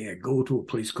LA. I go to a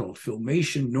place called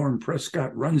Filmation. Norm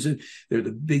Prescott runs it. They're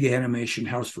the big animation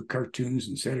house for cartoons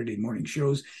and Saturday morning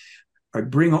shows.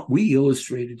 We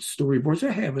illustrated storyboards.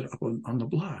 I have it up on the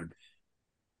blog.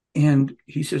 And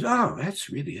he says, oh, that's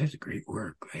great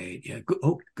work. Great. Yeah.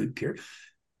 Good care.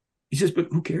 He says, but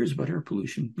who cares about air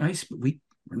pollution? Nice, but we're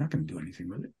not going to do anything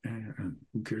with it.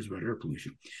 Who cares about air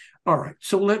pollution? All right.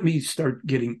 So let me start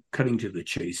cutting to the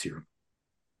chase here.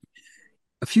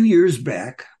 A few years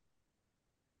back,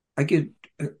 I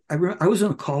was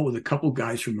on a call with a couple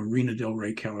guys from Marina Del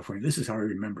Rey, California. This is how I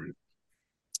remember it.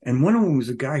 And one of them was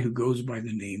a guy who goes by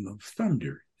the name of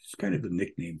Thunder. It's kind of a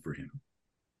nickname for him.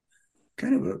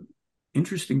 Kind of an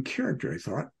interesting character, I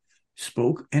thought,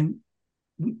 spoke. And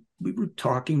we were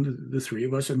talking, the three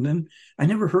of us, and then I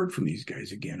never heard from these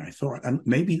guys again. I thought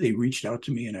maybe they reached out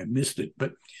to me and I missed it.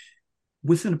 But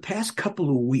within the past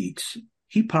couple of weeks,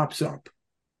 he popped up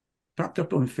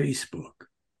on Facebook.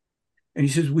 And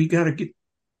he says, we got to get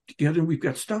together. We've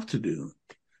got stuff to do.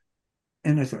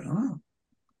 And I thought, oh,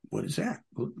 what is that?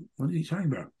 What is he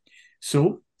talking about?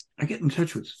 So I get in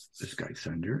touch with this guy,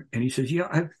 Thunder, and he says, yeah,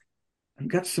 I've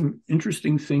got some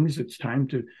interesting things. It's time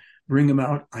to bring them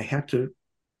out. I had to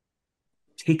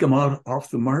take them out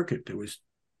off the market.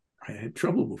 I had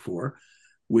trouble before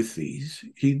with these.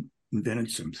 He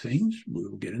invented some things.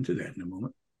 We'll get into that in a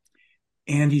moment.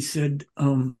 And he said,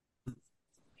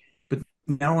 but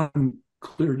now I'm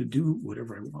clear to do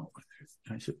whatever I want with it.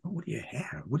 And I said, well, what do you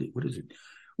have? What is it?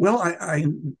 Well, I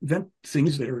invent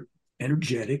things that are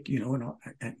energetic,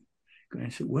 and I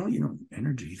said, well,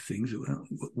 energy things.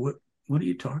 Well, what are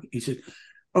you talking? He said,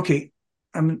 okay,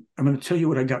 I'm going to tell you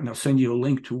what I got, and I'll send you a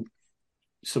link to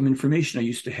some information I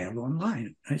used to have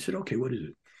online. I said, okay, what is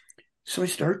it? So I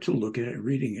start to look at it,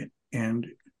 reading it, and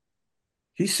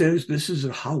he says, this is a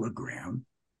hologram,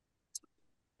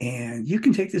 and you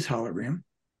can take this hologram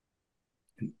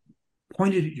and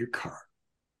point it at your car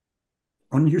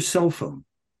on your cell phone.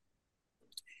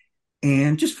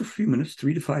 And just for a few minutes,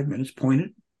 3 to 5 minutes, point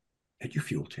it at your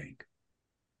fuel tank.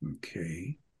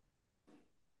 Okay.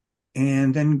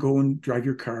 And then go and drive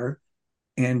your car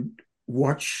and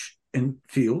watch and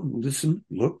feel, listen,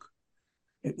 look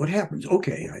at what happens.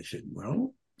 Okay. I said,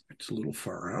 well, it's a little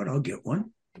far out. I'll get one.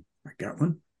 I got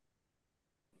one.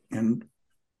 And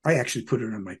I actually put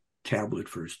it on my tablet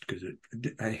first because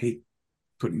I hate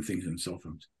putting things on cell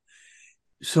phones.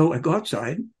 So I go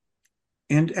outside,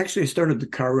 and actually I started the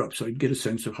car up so I'd get a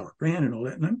sense of how it ran and all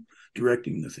that, and I'm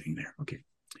directing the thing there. Okay.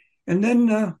 And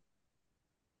then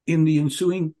in the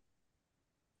ensuing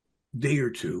day or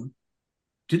two,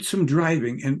 did some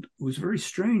driving, and it was very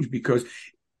strange because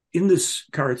in this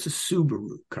car, it's a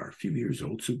Subaru car, a few years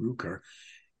old Subaru car.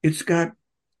 It's got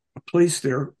a place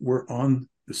there where on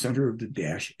the center of the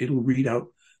dash, it'll read out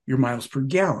your miles per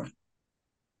gallon.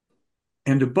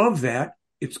 And above that,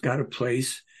 it's got a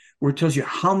place where it tells you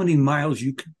how many miles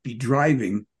you could be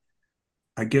driving,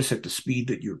 I guess at the speed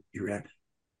that you're at,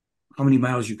 how many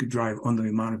miles you could drive on the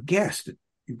amount of gas that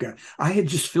you've got. I had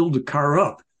just filled the car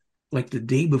up like the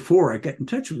day before I got in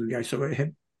touch with the guy, so I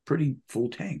had pretty full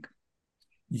tank.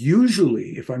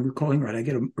 Usually, if I'm recalling right, I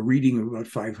get a reading of about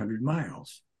 500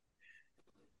 miles.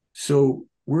 So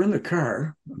we're in the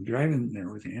car. I'm driving there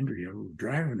with Andrea. We're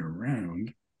driving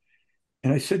around.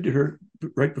 And I said to her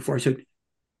right before, I said,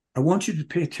 I want you to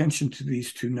pay attention to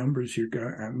these two numbers here.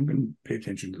 I'm going to pay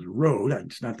attention to the road.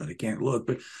 It's not that I can't look,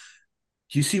 but do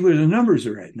you see where the numbers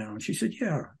are at now? And she said,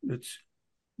 yeah,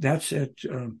 that's at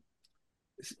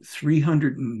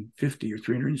 350 or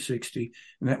 360.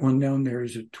 And that one down there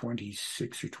is at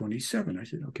 26 or 27. I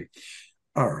said, okay.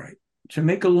 All right. To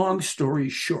make a long story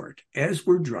short, as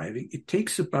we're driving, it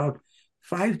takes about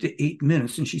 5 to 8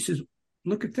 minutes. And she says,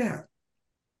 look at that.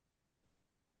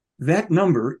 That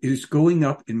number is going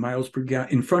up in miles per gallon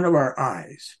in front of our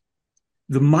eyes.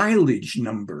 The mileage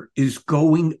number is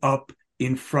going up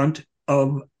in front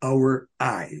of our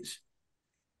eyes.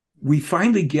 We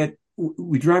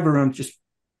drive around just,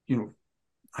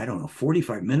 I don't know,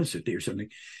 45 minutes a day or something.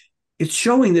 It's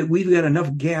showing that we've got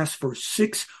enough gas for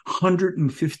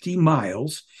 650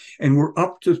 miles, and we're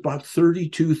up to about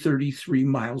 32, 33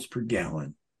 miles per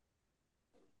gallon.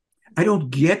 I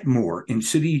don't get more in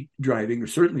city driving, or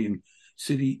certainly in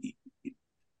city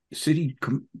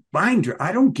combined drive.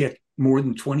 I don't get more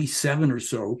than 27 or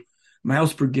so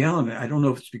miles per gallon. I don't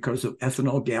know if it's because of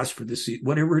ethanol gas for the seat,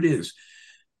 whatever it is.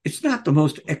 It's not the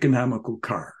most economical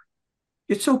car.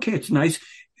 It's okay. It's nice.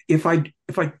 If I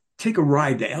take a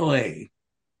ride to LA,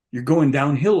 you're going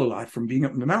downhill a lot from being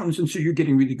up in the mountains, and so you're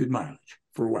getting really good mileage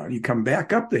for a while. You come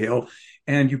back up the hill,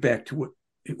 and you're back to what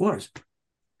it was.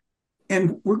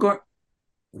 And we're going,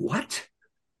 what?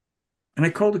 And I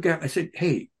called the guy. I said,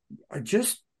 hey, I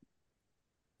just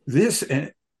this.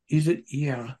 And he said,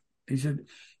 yeah. He said,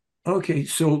 okay,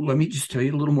 so let me just tell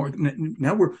you a little more.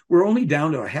 Now we're only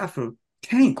down to a half a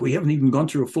tank. We haven't even gone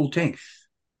through a full tank.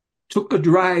 Took a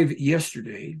drive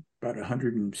yesterday, about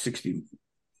 160,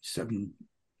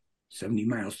 70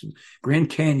 miles to Grand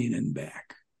Canyon and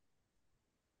back.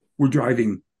 We're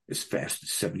driving as fast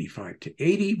as 75 to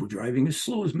 80. We're driving as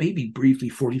slow as maybe briefly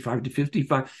 45 to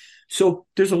 55. So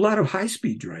there's a lot of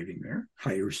high-speed driving there,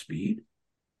 higher speed.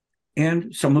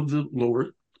 And some of the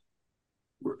lower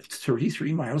were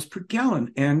 33 miles per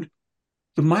gallon. And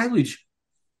the mileage,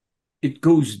 it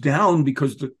goes down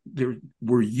because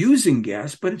we're using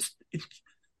gas, but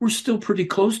we're still pretty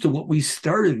close to what we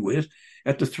started with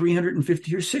at the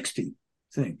 350 or 60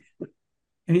 thing.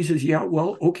 And he says, yeah,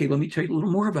 well, okay, let me tell you a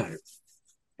little more about it.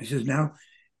 He says, now,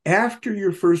 after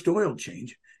your first oil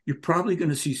change, you're probably going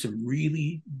to see some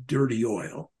really dirty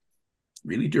oil.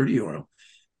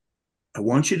 I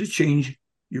want you to change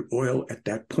your oil at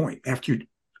that point. After you're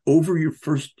over your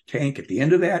first tank, at the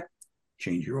end of that,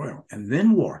 change your oil. And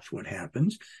then watch what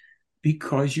happens,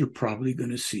 because you're probably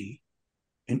going to see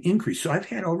an increase. So I've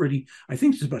had already, I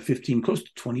think it's about 15, close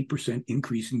to 20%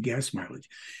 increase in gas mileage.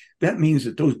 That means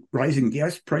that those rising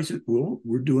gas prices,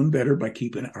 we're doing better by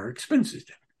keeping our expenses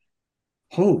down.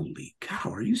 Holy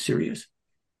cow, are you serious?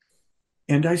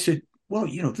 And I said, well,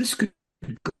 this could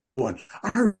go on.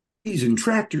 RVs and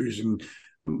tractors and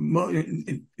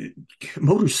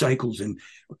motorcycles and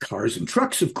cars and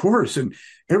trucks, of course, and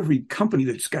every company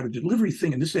that's got a delivery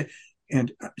thing and this, that.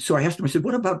 And so I asked him, I said,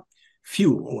 what about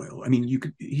fuel oil? I mean,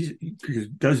 he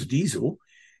does diesel.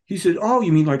 He said, oh,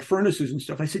 you mean like furnaces and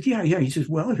stuff? I said, yeah. He says,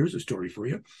 well, here's a story for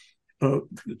you.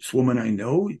 This woman I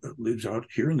know lives out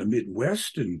here in the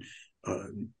Midwest, and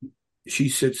she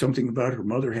said something about her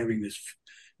mother having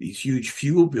these huge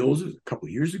fuel bills a couple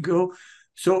of years ago.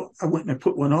 So I went and I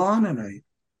put one on, and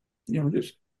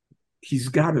he's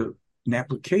got an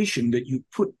application that you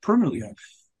put permanently on.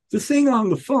 The thing on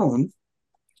the phone,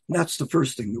 that's the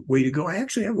first thing, the way to go. I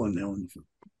actually have one now on the phone.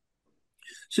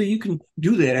 So you can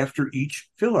do that after each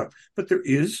fill up. But there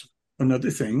is another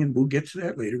thing, and we'll get to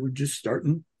that later. We're just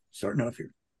starting off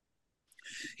here.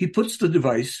 He puts the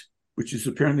device, which is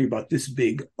apparently about this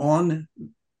big, on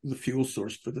the fuel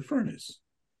source for the furnace.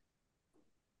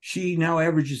 She now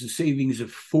averages a savings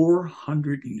of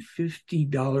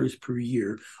 $450 per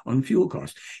year on fuel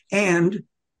costs. And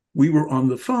we were on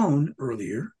the phone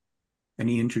earlier, and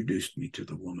he introduced me to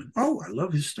the woman. Oh, I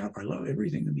love his stuff. I love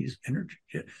everything in these energy.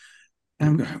 And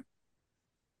I'm going,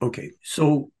 okay.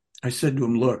 So I said to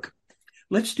him, look,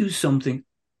 let's do something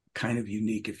kind of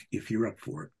unique if you're up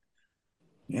for it.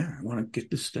 Yeah, I want to get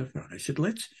this stuff out. I said,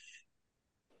 let's,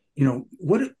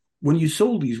 when you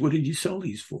sold these, what did you sell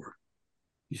these for?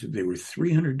 He said they were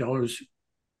 $300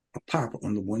 a pop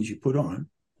on the ones you put on.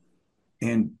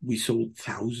 And we sold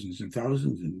thousands and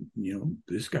thousands. And,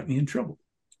 this got me in trouble.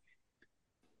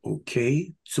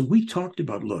 Okay. So we talked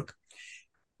about, look,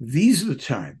 these are the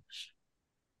times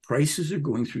prices are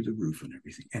going through the roof and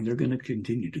everything, and they're going to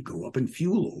continue to go up. And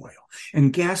fuel oil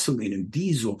and gasoline and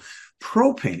diesel,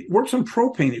 propane. It works on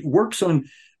propane. It works on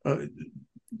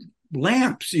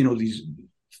lamps,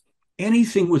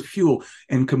 anything with fuel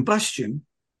and combustion.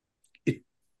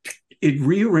 It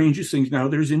rearranges things. Now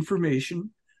there's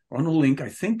information on a link. I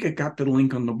think I got the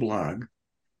link on the blog.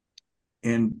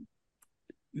 And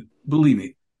believe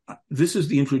me, this is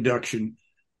the introduction.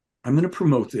 I'm going to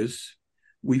promote this.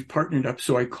 We've partnered up.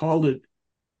 So I called it,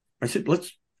 I said,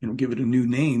 let's give it a new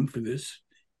name for this.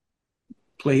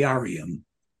 Playarium.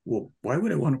 Well, why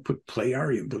would I want to put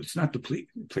Playarium? Though it's not the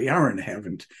Playarium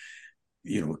haven't,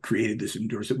 created this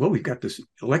endorsement. Well, we've got this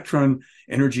electron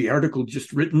energy article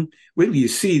just written. Wait till you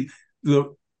see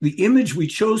the image we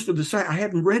chose for the site. I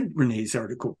hadn't read Renee's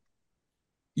article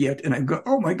yet. And I go,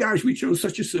 oh my gosh, we chose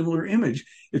such a similar image.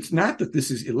 It's not that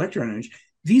this is electron energy.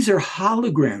 These are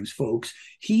holograms, folks.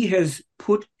 He has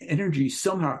put energy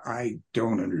somehow, I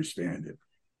don't understand it,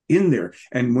 in there.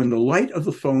 And when the light of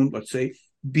the phone, let's say,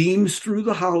 beams through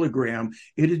the hologram,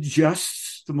 it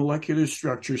adjusts the molecular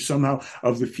structure somehow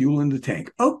of the fuel in the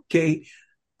tank. Okay,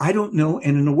 I don't know.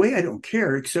 And in a way, I don't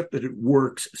care, except that it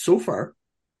works so far.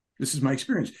 This is my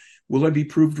experience. Will I be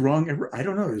proved wrong ever? I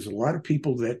don't know. There's a lot of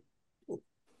people that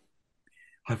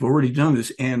have already done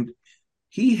this. And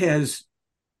he has,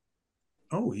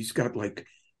 he's got like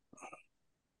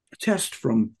a test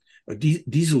from a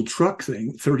diesel truck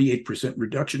thing, 38%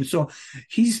 reduction. So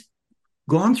he's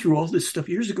gone through all this stuff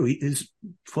years ago.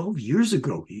 12 years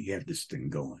ago, he had this thing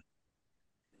going.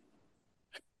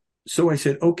 So I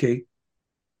said, okay,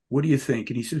 what do you think?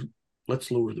 And he said,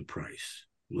 let's lower the price.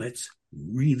 Let's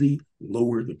really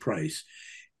lower the price.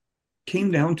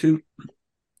 Came down to,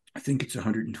 I think it's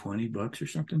 $120 or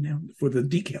something now for the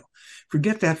decal.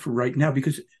 Forget that for right now,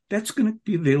 because that's going to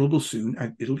be available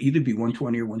soon. It'll either be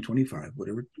 120 or 125,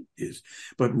 whatever it is.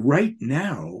 But right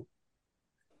now,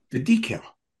 the decal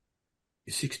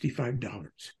is $65.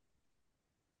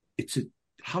 It's a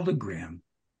hologram,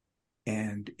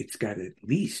 and it's got at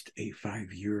least a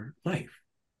 5-year life.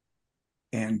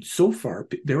 And so far,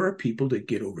 there are people that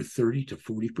get over 30 to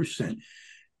 40%.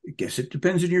 I guess it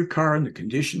depends on your car and the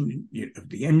condition of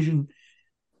the engine.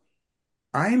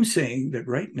 I am saying that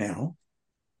right now,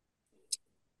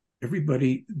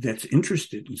 everybody that's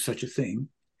interested in such a thing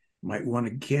might want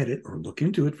to get it or look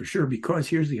into it for sure, because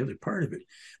here's the other part of it.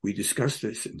 We discussed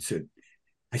this and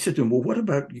I said to him, well, what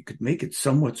about you could make it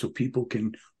somewhat so people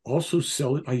can also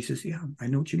sell it? He says, yeah, I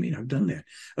know what you mean. I've done that.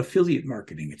 Affiliate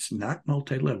marketing. It's not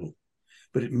multi-level,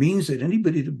 but it means that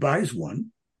anybody that buys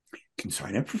one can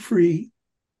sign up for free,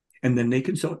 and then they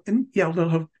can sell. And yeah, they'll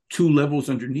have 2 levels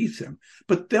underneath them,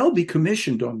 but they'll be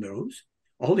commissioned on those.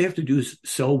 All they have to do is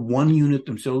sell 1 unit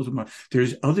themselves a month.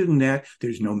 Other than that,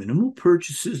 there's no minimal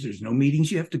purchases. There's no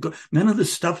meetings you have to go. None of the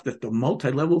stuff that the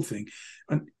multi-level thing.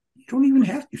 And you don't even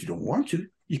have, if you don't want to,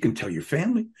 you can tell your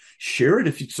family, share it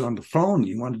if it's on the phone.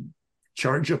 You want to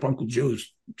charge up Uncle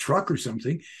Joe's truck or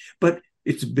something. But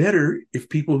it's better if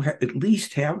people at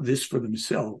least have this for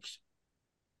themselves,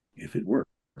 if it works.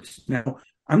 Now,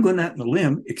 I'm going out on a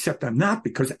limb, except I'm not,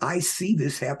 because I see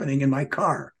this happening in my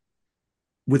car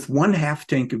with 1/2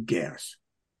 tank of gas.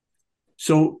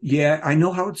 So, yeah, I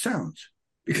know how it sounds,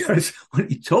 because when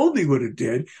he told me what it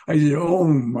did, I said, oh,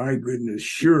 my goodness,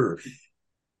 sure.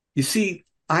 You see,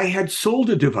 I had sold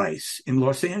a device in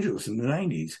Los Angeles in the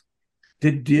 90s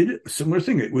that did a similar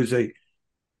thing. It was a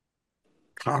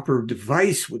copper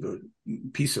device with a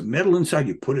piece of metal inside.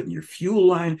 You put it in your fuel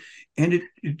line, and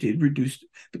it did reduce,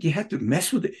 but you have to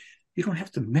mess with it. You don't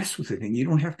have to mess with it, and you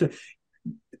don't have to.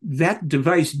 That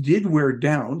device did wear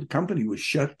down. The company was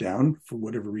shut down for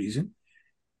whatever reason,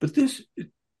 but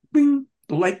bing,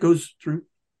 the light goes through,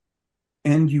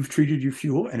 and you've treated your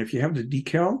fuel. And if you have the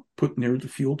decal put near the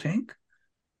fuel tank,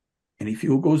 any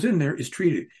fuel goes in there is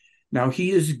treated. Now, he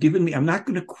has given me, I'm not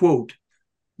going to quote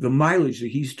the mileage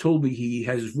that he's told me he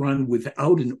has run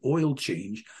without an oil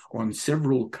change on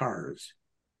several cars.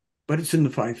 but it's in the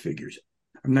five figures.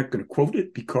 I'm not going to quote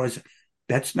it because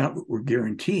that's not what we're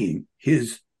guaranteeing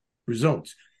his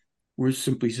results. We're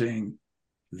simply saying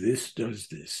this does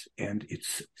this, and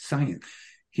it's science.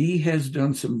 He has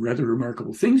done some rather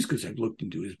remarkable things because I've looked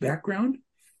into his background.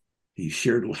 He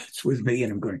shared lots with me,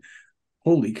 and I'm going,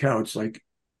 holy cow, it's like,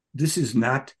 this is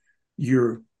not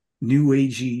your new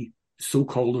agey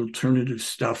so-called alternative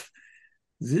stuff.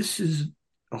 This is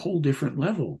a whole different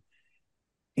level.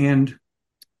 And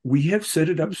we have set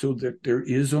it up so that there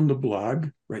is on the blog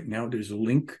right now, there's a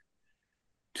link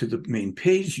to the main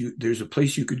page. There's a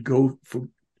place you could go for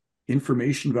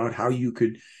information about how you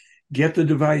could get the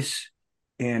device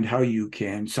and how you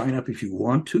can sign up if you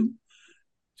want to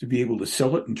be able to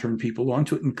sell it and turn people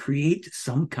onto it and create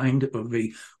some kind of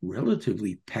a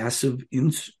relatively passive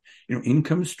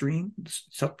income stream.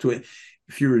 It's up to it.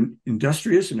 If you're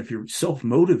industrious and if you're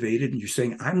self-motivated and you're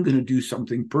saying, I'm going to do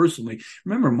something personally.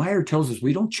 Remember, Meyer tells us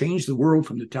we don't change the world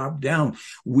from the top down.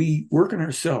 We work on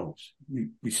ourselves.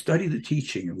 We study the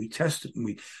teaching and we test it and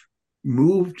we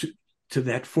move to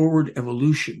that forward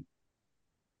evolution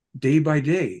day by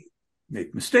day.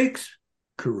 Make mistakes,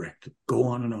 correct, go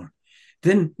on and on.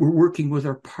 Then we're working with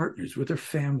our partners, with our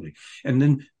family. And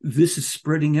then this is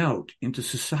spreading out into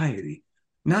society,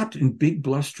 not in big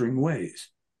blustering ways,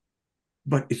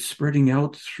 but it's spreading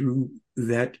out through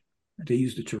that. They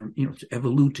use the term, it's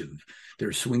evolutive. There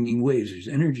are swinging waves, there's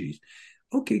energies.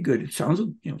 Okay, good. It sounds,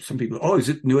 some people, is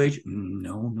it New Age?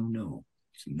 No.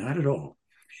 It's not at all.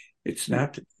 It's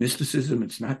not mysticism.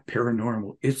 It's not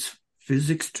paranormal. It's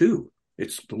physics too.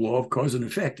 It's the law of cause and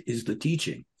effect is the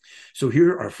teaching. So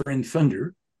here our friend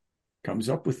Thunder comes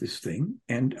up with this thing,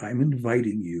 and I'm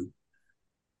inviting you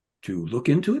to look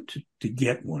into it, to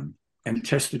get one and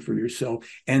test it for yourself.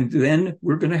 And then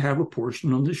we're going to have a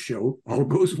portion on the show, all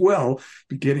goes well,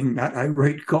 be getting not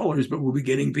irate callers, but we'll be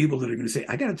getting people that are going to say,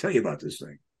 I got to tell you about this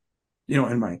thing.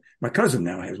 And my cousin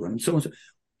now has one, and so on.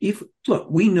 Look,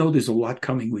 we know there's a lot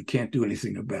coming we can't do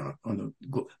anything about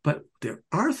but there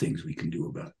are things we can do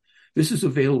about it. This is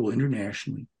available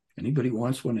internationally. Anybody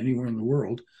wants one anywhere in the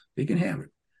world, they can have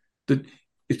it.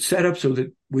 It's set up so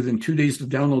that within 2 days, the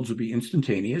downloads will be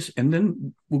instantaneous, and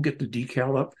then we'll get the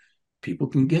decal up. People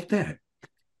can get that.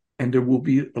 And there will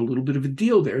be a little bit of a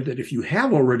deal there that if you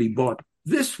have already bought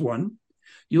this one,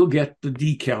 you'll get the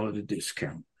decal at a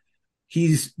discount.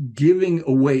 He's giving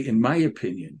away, in my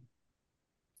opinion,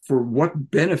 for what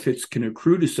benefits can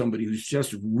accrue to somebody who's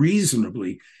just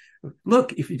reasonably,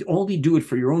 look, if you only do it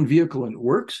for your own vehicle and it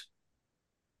works,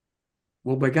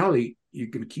 well, by golly,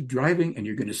 you're going to keep driving and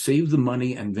you're going to save the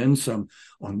money and then some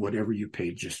on whatever you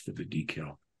paid just for the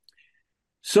decal.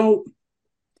 So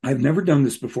I've never done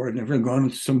this before. I've never gone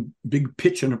into some big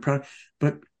pitch on a product,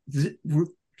 but we're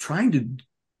trying to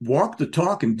walk the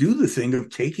talk and do the thing of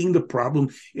taking the problem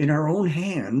in our own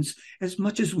hands as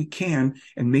much as we can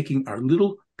and making our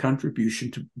little contribution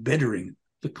to bettering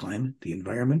the climate, the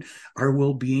environment, our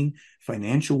well-being,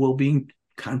 financial well-being,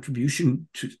 contribution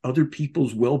to other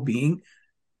people's well-being.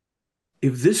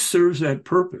 If this serves that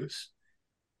purpose,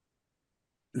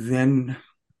 then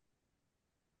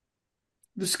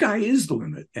the sky is the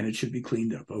limit and it should be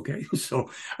cleaned up. Okay. So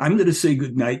I'm going to say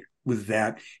goodnight with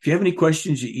that. If you have any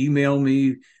questions, you email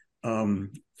me,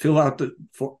 fill out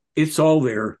it's all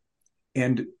there.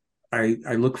 And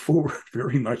I look forward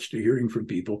very much to hearing from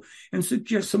people and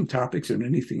suggest some topics and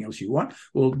anything else you want.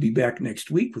 We'll be back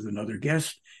next week with another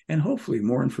guest and hopefully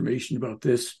more information about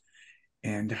this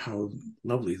and how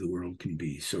lovely the world can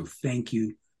be. So thank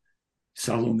you,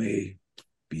 Salome.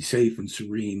 Be safe and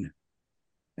serene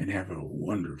and have a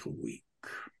wonderful week.